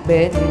phúc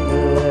bên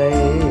người.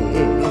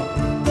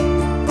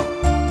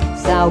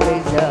 Sao bây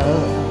giờ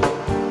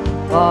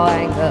có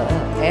ai ngờ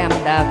em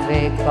đã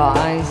về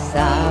cõi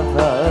xa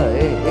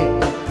vời.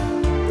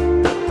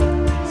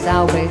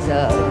 Sao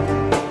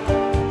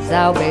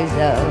bây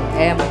giờ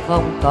em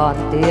không còn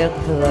tiếc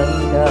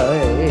thương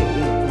đời.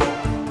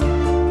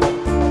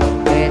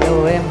 Về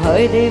đâu em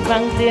hỡi đi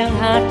vắng tiếng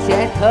hát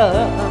trẻ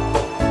thơ.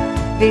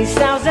 Vì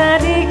sao ra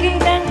đi khi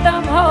đang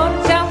tâm hồn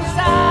trong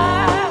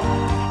xa.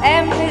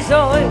 Em đi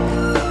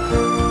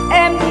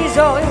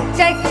rồi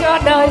trách cho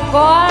đời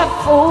quá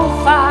phũ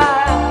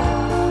phàng.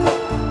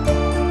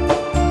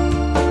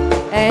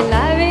 Et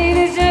la vie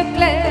des yeux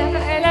clairs,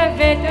 elle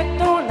avait de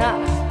ton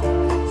âge.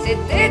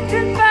 C'était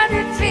une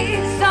bonne fille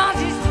sans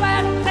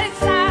histoire très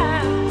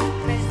simple.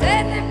 Mais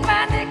elle n'est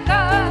pas née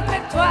comme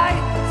toi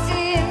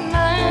ici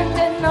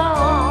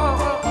maintenant.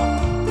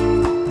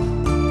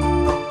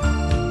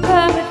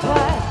 Comme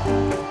toi,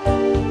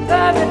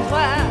 comme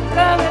toi,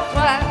 comme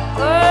toi,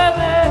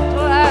 comme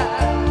toi.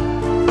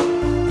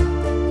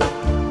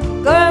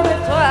 Comme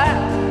toi,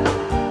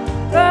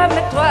 comme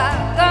toi,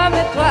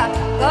 comme toi,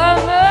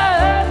 comme toi.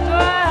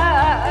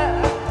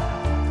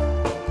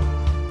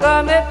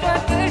 Comme toi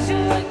que je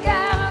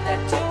regarde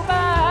tout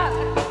bas.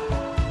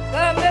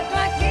 Comme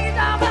toi qui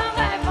dort en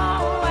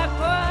rêvant à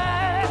quoi.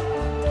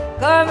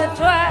 Comme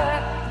toi,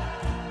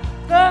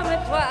 comme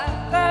toi,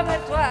 comme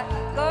toi,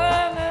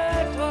 comme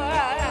toi.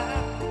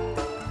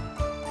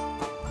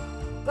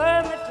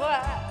 Comme toi,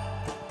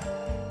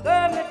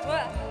 comme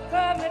toi,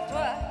 comme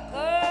toi,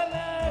 comme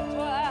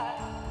toi.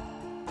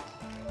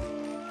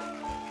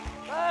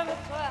 Comme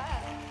toi.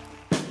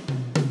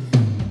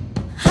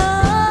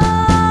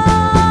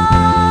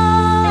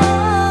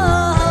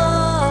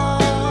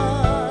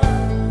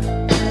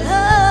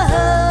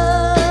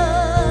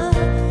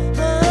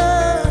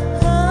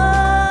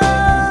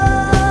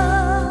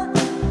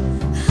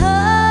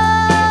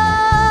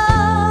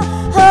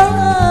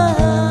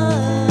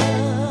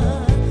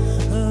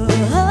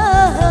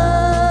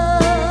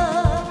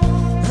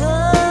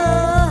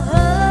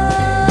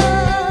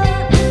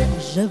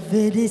 Je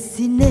vais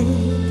dessiner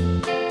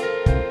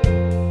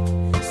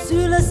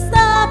sur le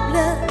sable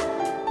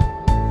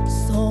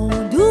son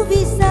doux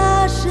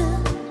visage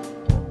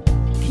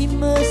qui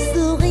me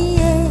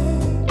souriait.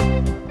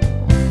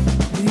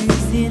 Puis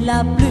il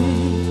a plu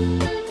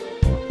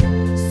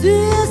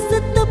sur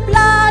cette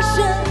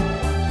plage,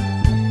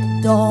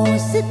 dans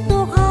cet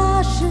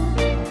orage,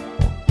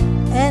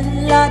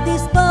 elle a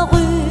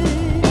disparu.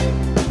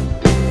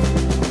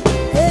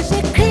 Et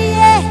j'ai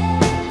crié,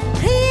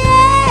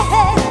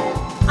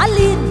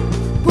 Aline,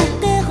 pour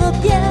qu'elle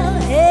revienne.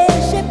 Et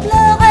j'ai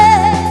pleuré,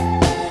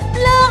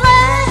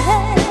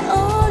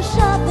 oh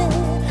j'avais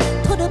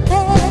trop de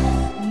peine.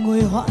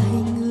 Người họa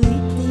hình người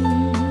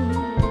tình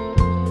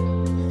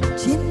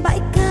trên bãi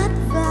cát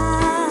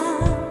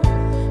vàng,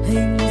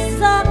 hình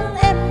dáng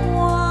em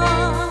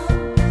ngoan,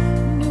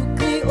 nụ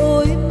cười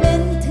ôi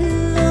mến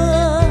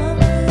thương.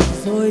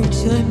 Rồi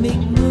trời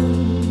mình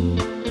ngừng,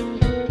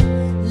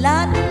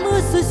 làn mưa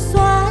rồi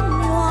xóa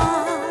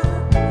nhòa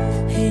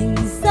hình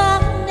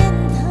dáng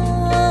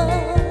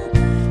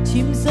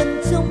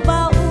trong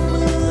bão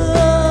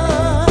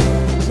mưa.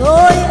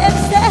 Rồi em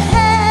sẽ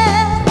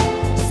hét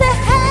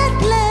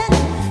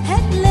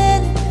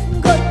lên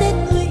gọi tên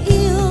người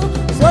yêu.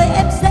 Rồi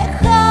em sẽ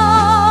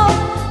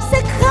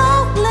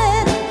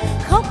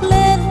khóc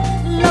lên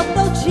lòng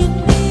đau triền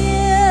miên.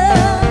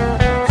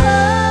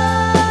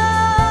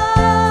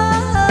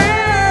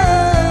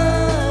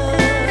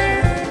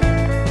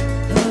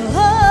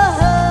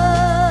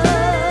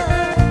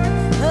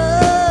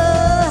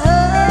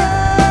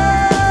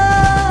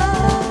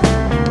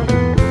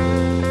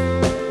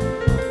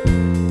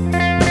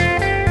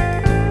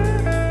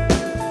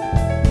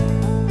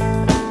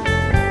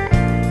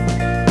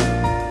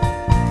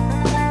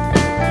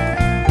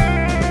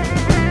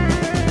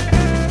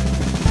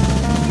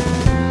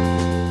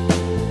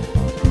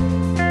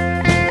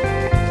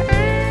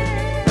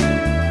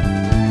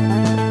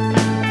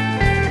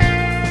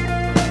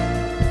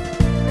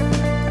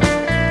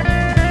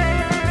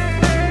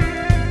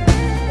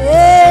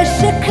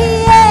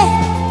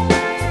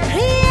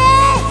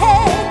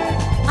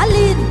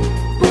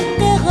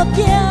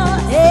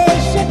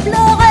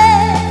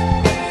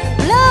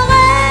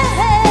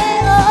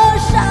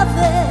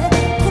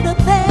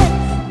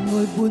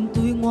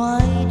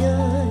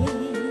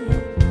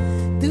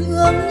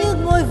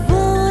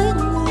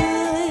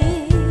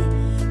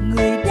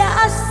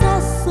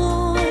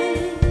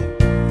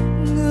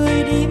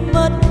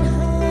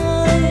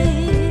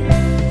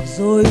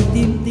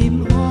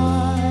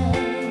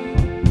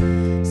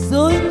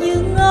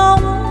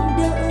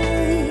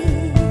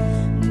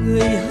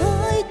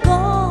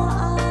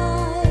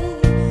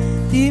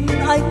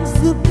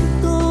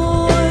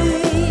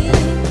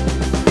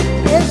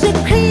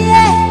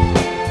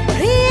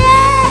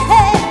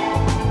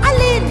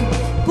 Aline,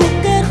 pour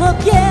qu'elle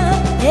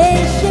revienne.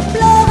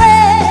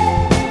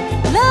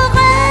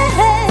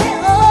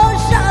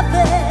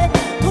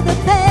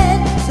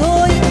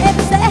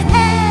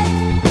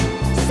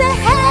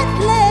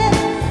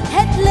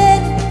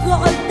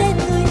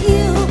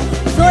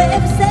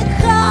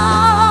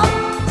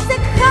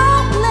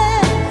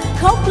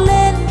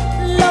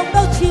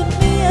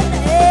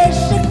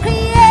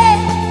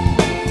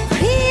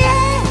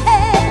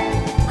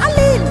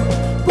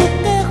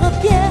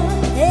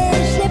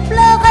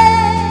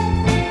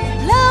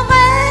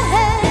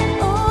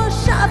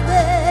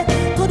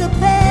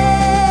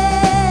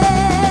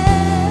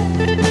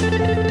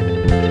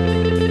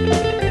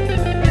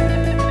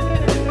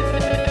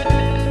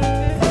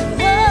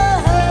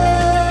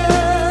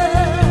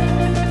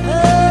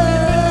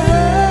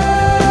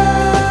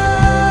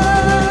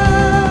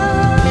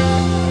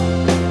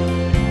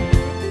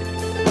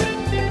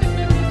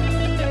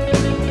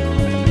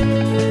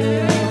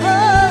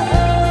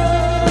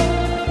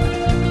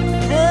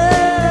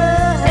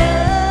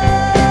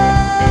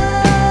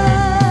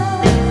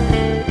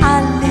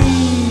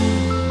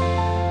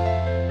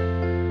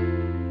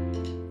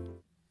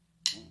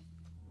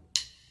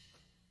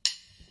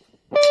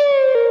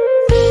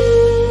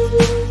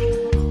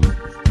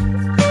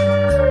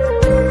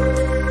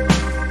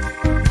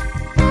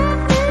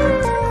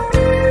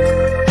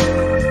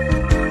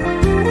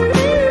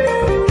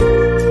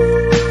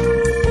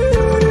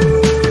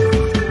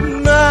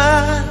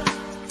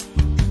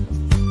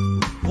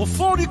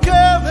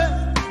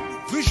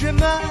 j'ai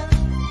mal.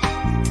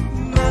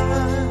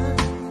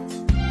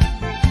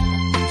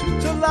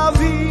 Toute la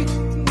vie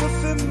me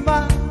fait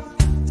mal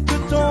de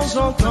temps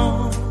en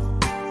temps.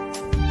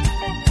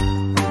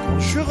 Quand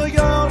je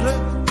regarde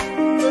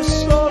le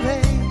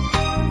soleil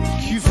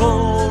qui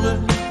vole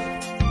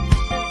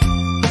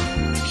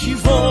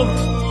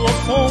au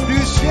fond du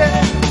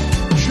ciel,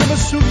 je me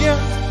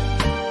souviens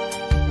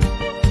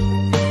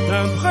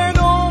d'un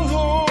prénom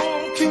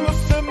qui me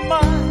fait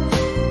mal,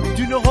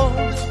 d'une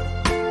rose,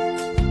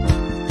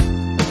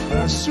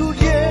 un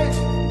soulier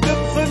de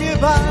premier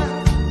bal.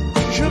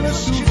 Je me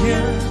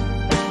souviens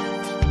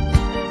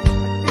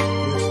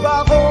des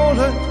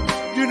paroles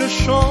d'une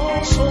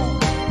chanson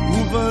où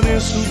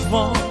venaient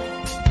souvent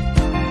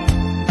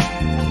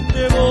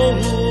des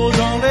mots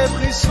dans les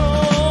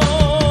frissons.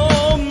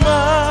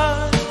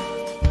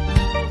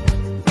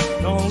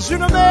 Dans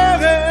une mer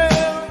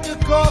de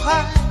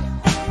corail,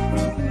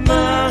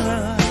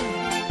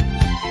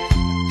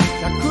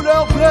 la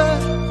couleur bleue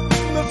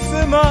me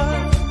fait mal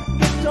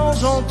de temps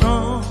en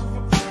temps.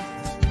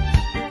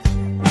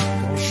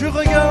 Quand je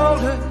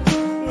regarde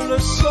le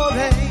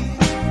soleil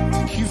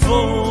qui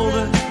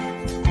vole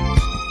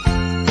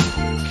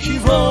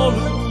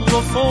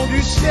au fond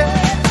du ciel,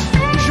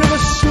 je me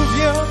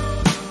souviens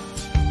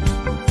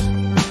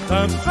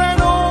d'un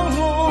prénom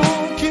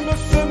qui me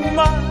fait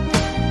mal,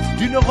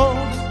 d'une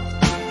rose,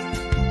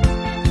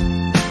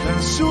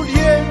 d'un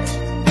soulier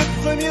de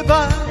premier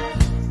bal.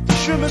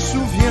 Je me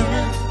souviens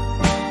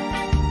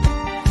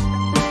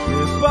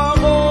des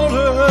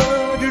paroles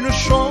d'une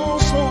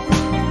chanson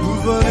où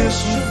venaient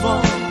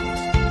souvent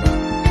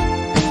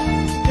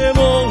des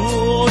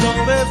mots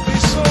dans les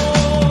frissons.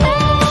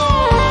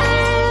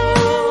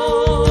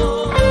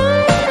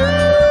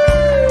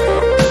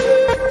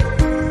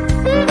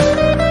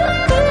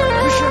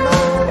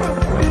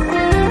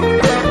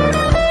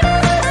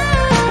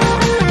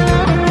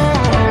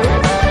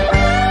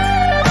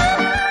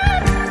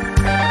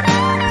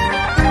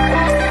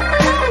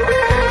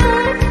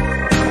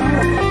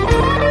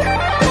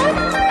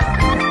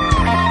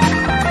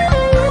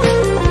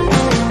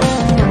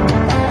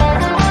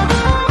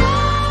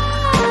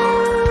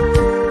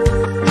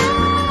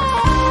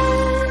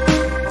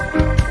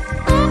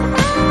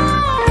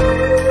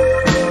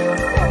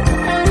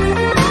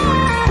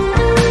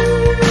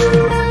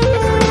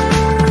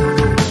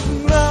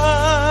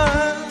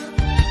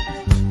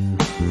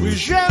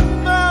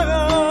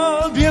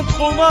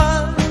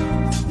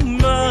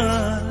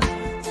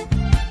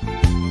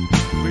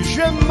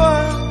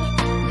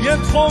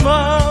 Trop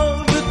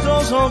mal de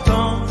temps en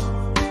temps.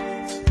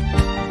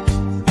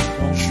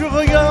 Quand je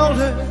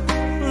regarde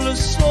le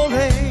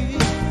soleil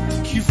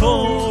qui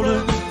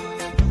vole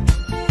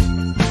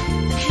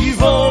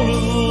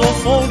au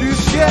fond du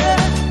ciel,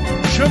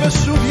 je me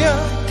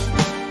souviens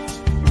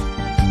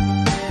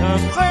d'un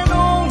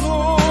prénom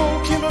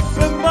qui me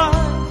fait mal,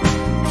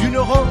 d'une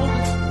rose,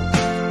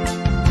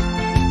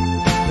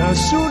 d'un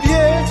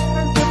soulier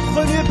de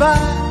premier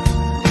bal.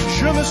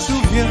 Je me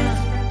souviens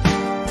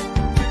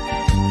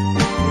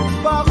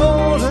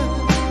paroles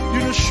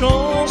d'une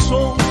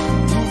chanson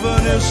où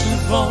venaient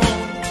souvent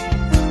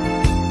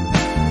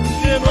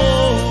des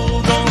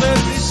mots dans les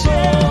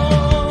frissons.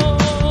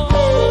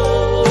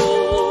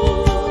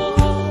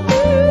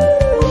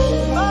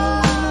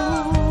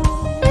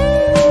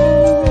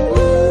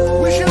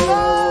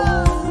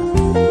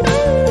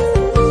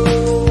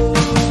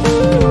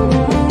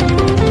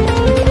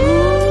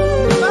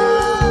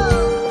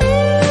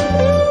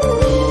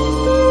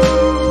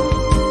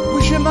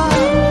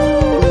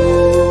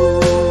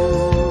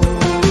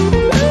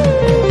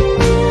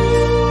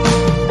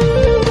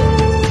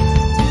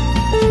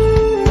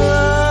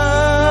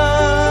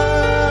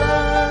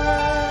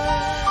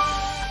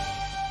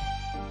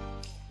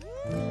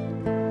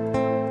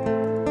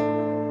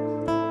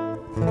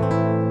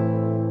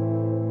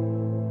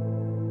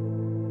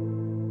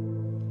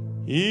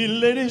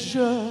 Il est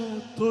déjà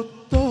trop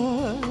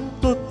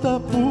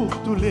tard pour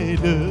tous les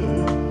deux.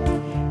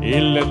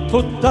 Il est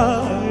trop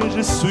tard,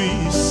 je suis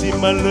si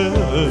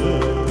malheureux.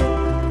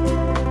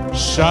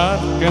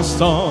 Chaque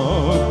instant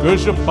que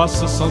je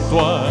passe sans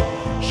toi,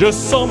 je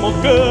sens mon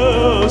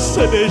cœur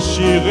se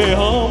déchirer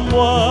en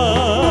moi.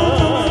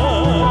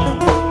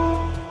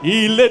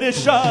 Il est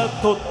déjà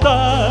trop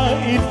tard,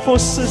 il faut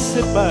se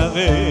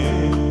séparer,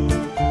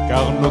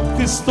 car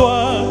notre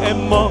histoire est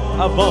morte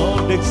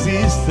avant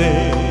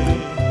d'exister.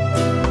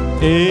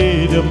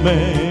 Et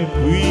demain,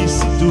 puis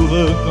si tout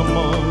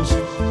recommence,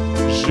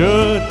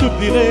 je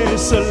t'oublierai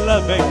seul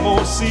avec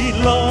mon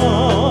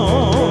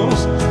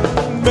silence.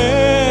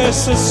 Mais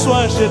ce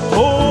soir j'ai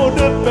trop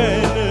de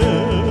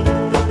peine,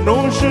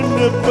 non je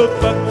ne peux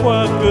pas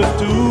croire que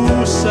tout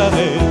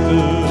s'arrête.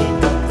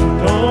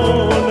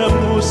 Ton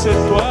amour c'est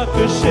toi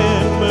que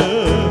j'aime,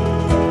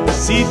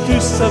 si tu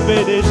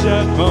savais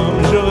déjà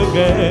comme je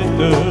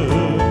regrette.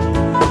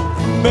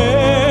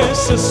 Mais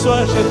ce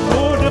soir j'ai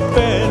trop de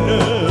peine,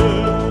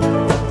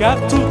 car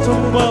tout en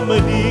moi me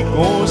dit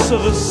qu'on se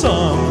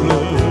ressemble.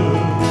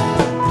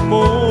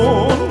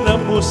 Mon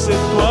amour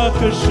c'est toi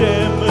que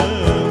j'aime,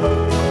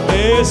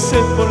 et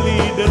cette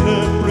folie de ne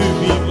plus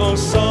vivre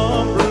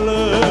ensemble.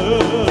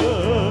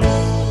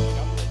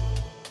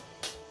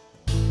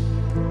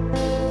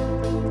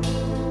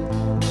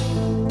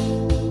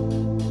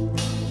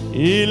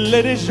 Il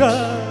est déjà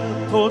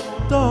trop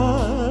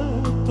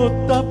tard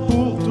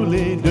pour tous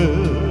les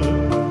deux.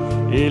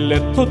 Il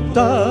est trop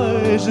tard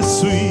et je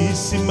suis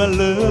si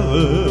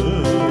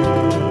malheureux.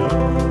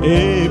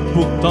 Et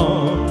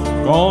pourtant,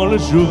 quand le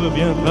jour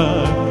viendra,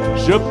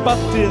 je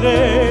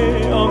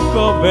partirai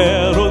encore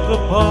vers l'autre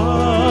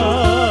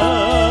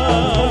part.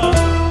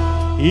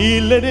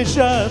 Il est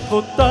déjà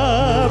trop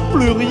tard,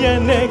 plus rien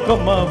n'est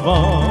comme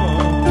avant.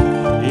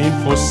 Il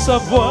faut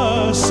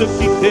savoir se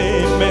quitter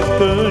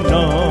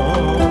maintenant,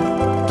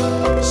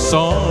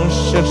 sans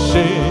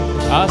chercher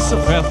à se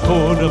faire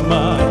trop de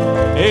mal,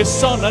 et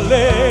s'en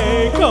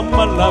aller comme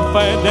à la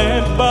fin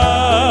d'un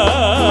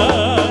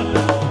bal.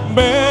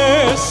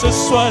 Mais ce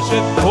soir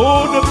j'ai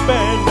trop de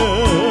peine,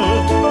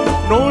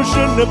 non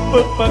je ne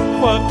peux pas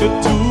croire que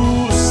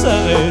tout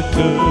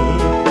s'arrête.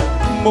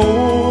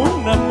 Mon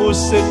amour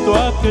c'est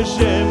toi que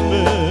j'aime,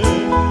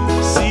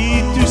 si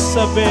tu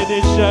savais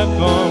déjà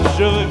comme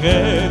je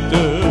regrette.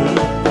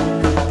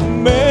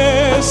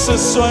 Mais ce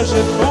soir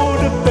j'ai trop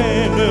de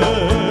peine,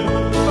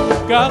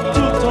 car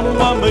tout en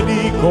moi me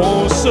dit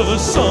qu'on se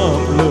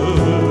ressemble.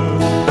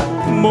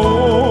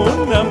 Mon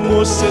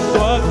amour c'est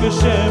toi que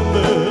j'aime,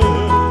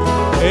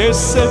 et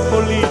c'est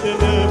folie de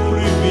ne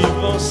plus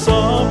vivre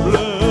ensemble.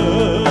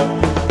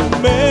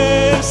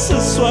 Mais ce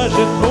soir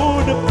j'ai trop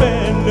de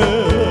peine,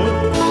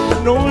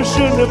 non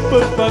je ne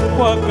peux pas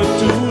croire que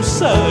tout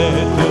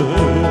s'arrête.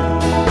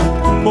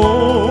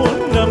 Mon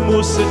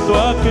amour c'est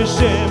toi que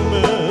j'aime,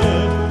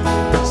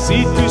 si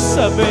tu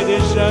savais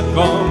déjà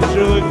comme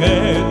je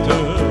regrette.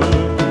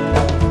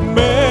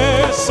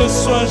 Mais ce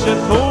soir j'ai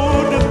trop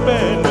de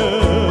peine,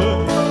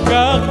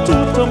 car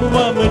tout en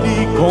moi me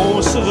dit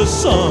qu'on se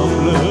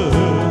ressemble.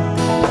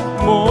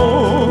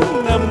 Mon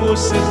amour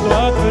c'est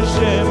toi que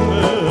j'aime,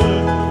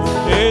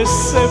 et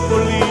c'est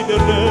folie de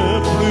ne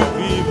plus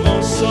vivre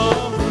ensemble.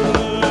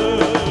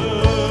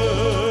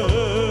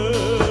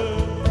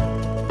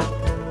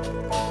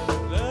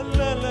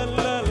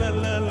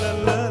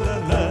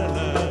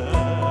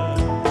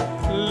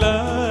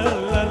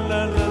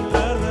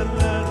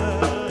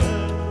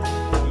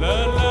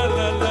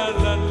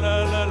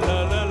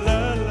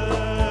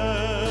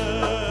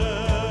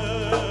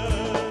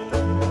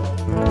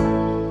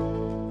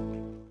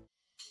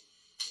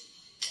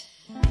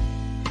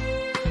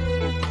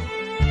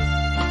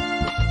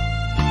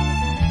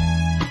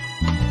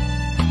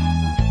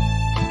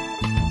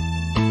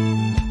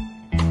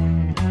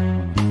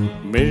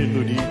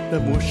 Mélodie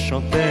d'amour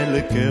chantait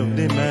le cœur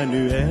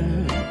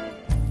d'Emmanuel,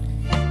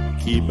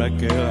 qui bat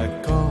cœur à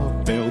corps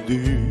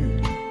perdu.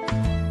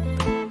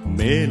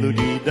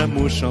 Mélodie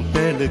d'amour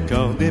chantait le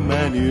corps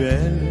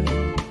d'Emmanuel,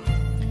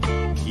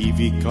 qui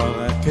vit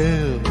corps à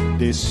cœur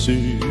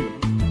déçu.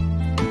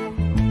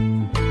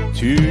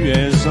 Tu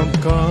es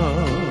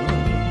encore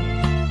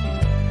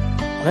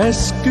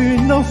presque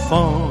une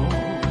enfant,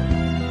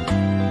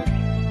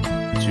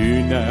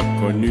 tu n'as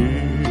connu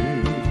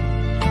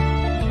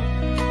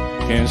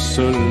qu'un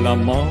seul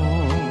amant.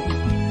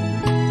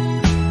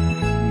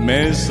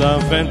 Mais à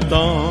 20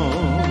 ans,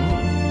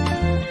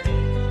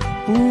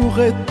 pour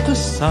être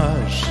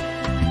sage,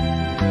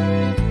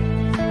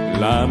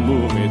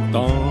 l'amour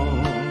étant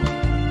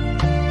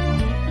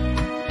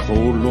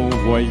trop long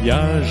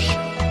voyage.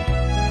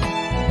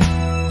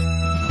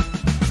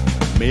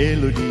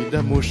 Mélodie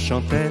d'amour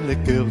chantait le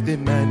cœur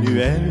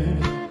d'Emmanuel,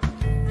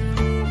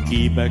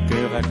 qui bat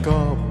cœur à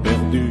corps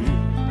perdu.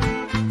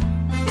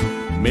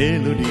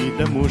 Mélodie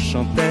d'amour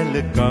chantait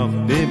le corps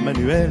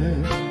d'Emmanuel,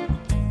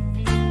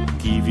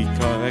 qui vit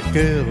corps à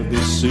cœur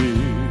déçu.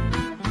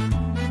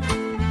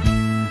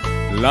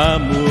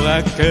 L'amour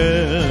à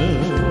cœur,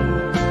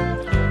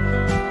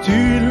 tu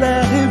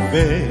l'as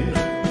rêvé.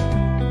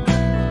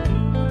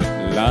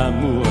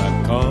 L'amour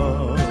à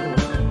corps,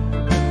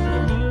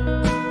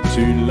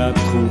 tu l'as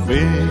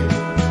trouvé.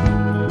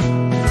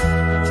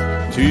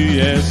 Tu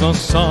es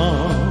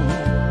ensemble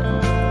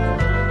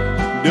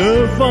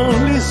devant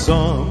les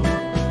hommes,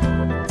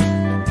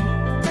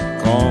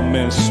 comme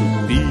un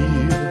soupir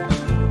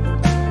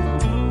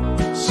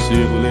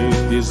sur le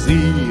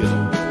désir.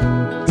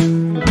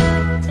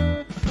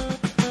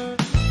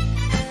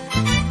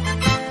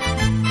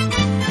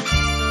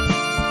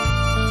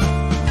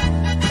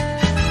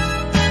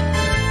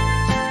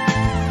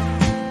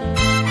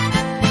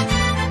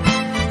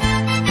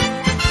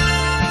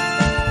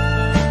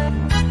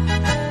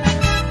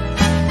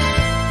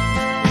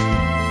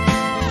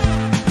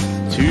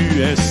 Tu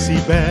es si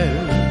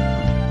belle,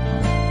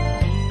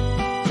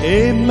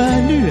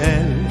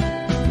 Emmanuel.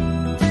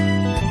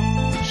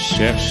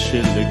 Cherche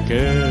le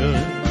cœur,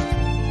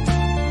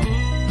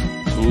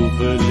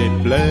 trouve les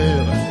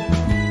pleurs.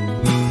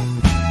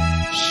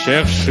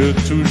 Cherche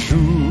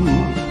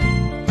toujours,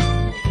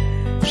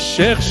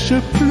 cherche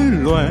plus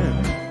loin.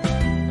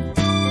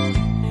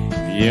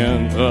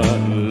 Viendra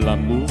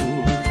l'amour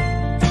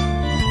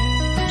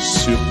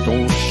sur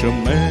ton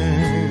chemin.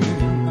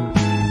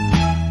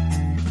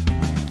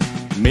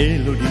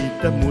 Mélodie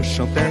d'amour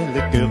chantait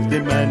le cœur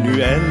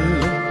d'Emmanuel,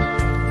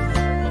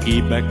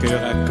 qui bat cœur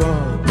à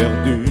corps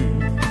perdu.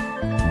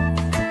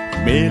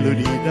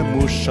 Mélodie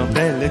d'amour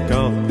chantait le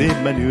corps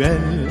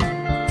d'Emmanuel,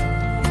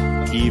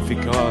 qui fait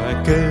croire à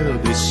cœur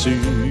déçu.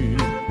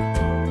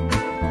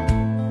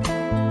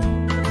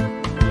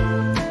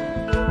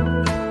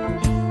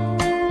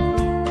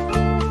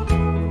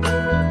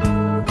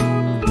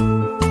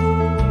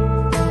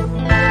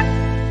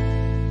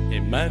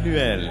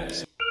 Emmanuel.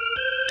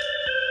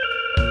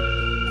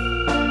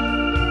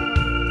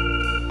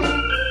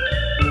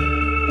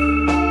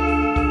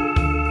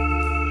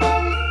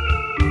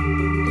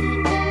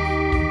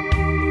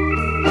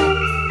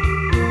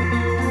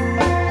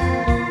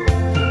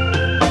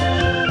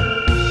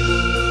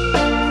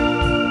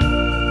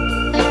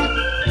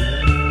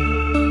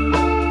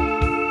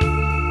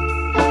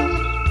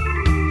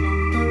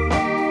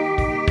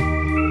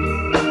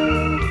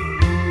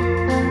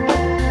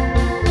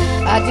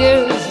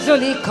 Adieu,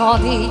 joli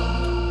Candy,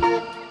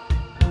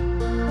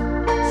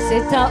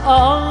 c'est à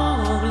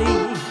Orly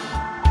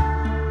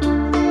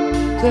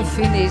que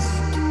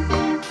finissent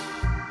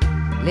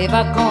les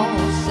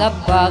vacances à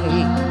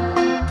Paris.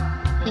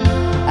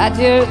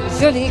 Adieu,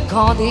 joli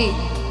Candy,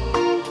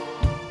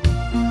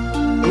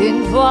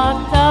 une voix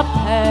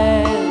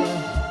t'appelle,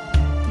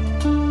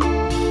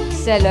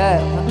 c'est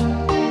l'heure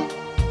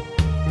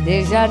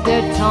déjà de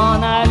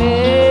t'en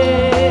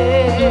aller.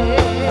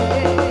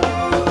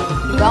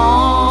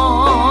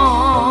 Dans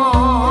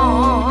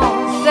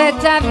cet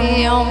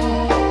avion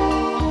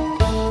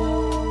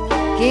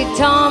qui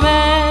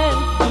t'emmène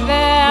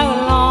vers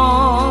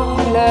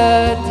l'Angleterre.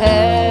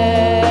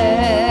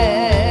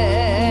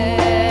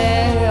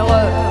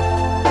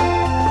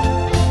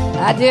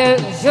 Adieu,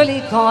 joli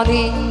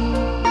Candy,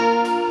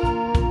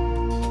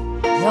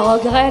 je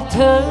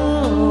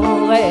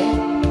regretterai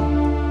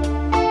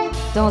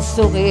ton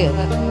sourire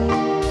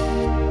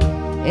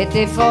et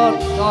tes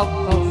photos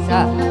comme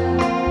ça.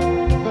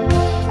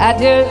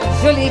 Adieu,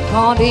 joli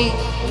Candy,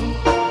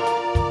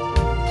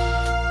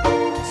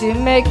 tu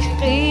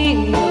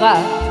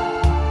m'écriras,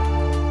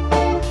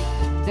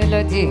 te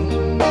le dis,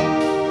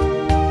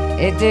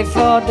 et tes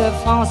fautes de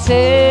français.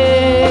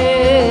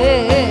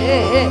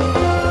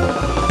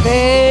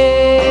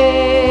 Et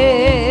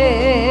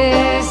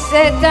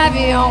cet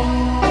avion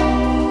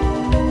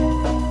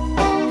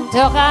te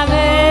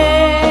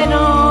ramène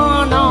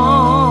en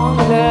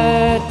Angleterre.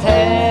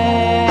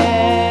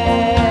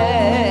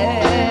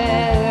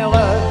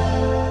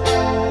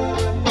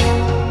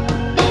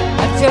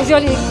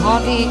 Joli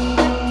Candy,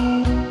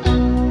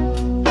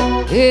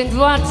 une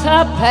voix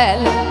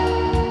t'appelle,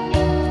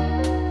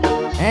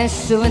 un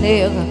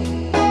souvenir,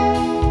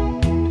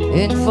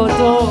 une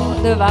photo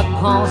de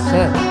vacances.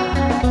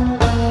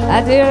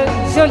 Adieu,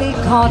 joli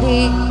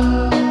Candy,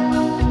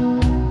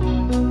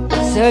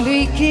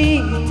 celui qui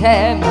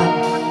t'aime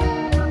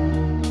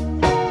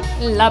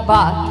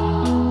là-bas,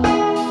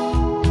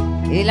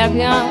 il a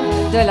bien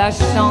de la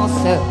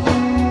chance.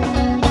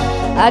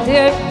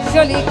 Adieu,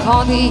 joli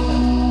Candy.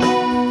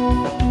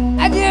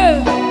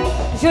 Adieu,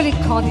 joli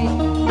Candy.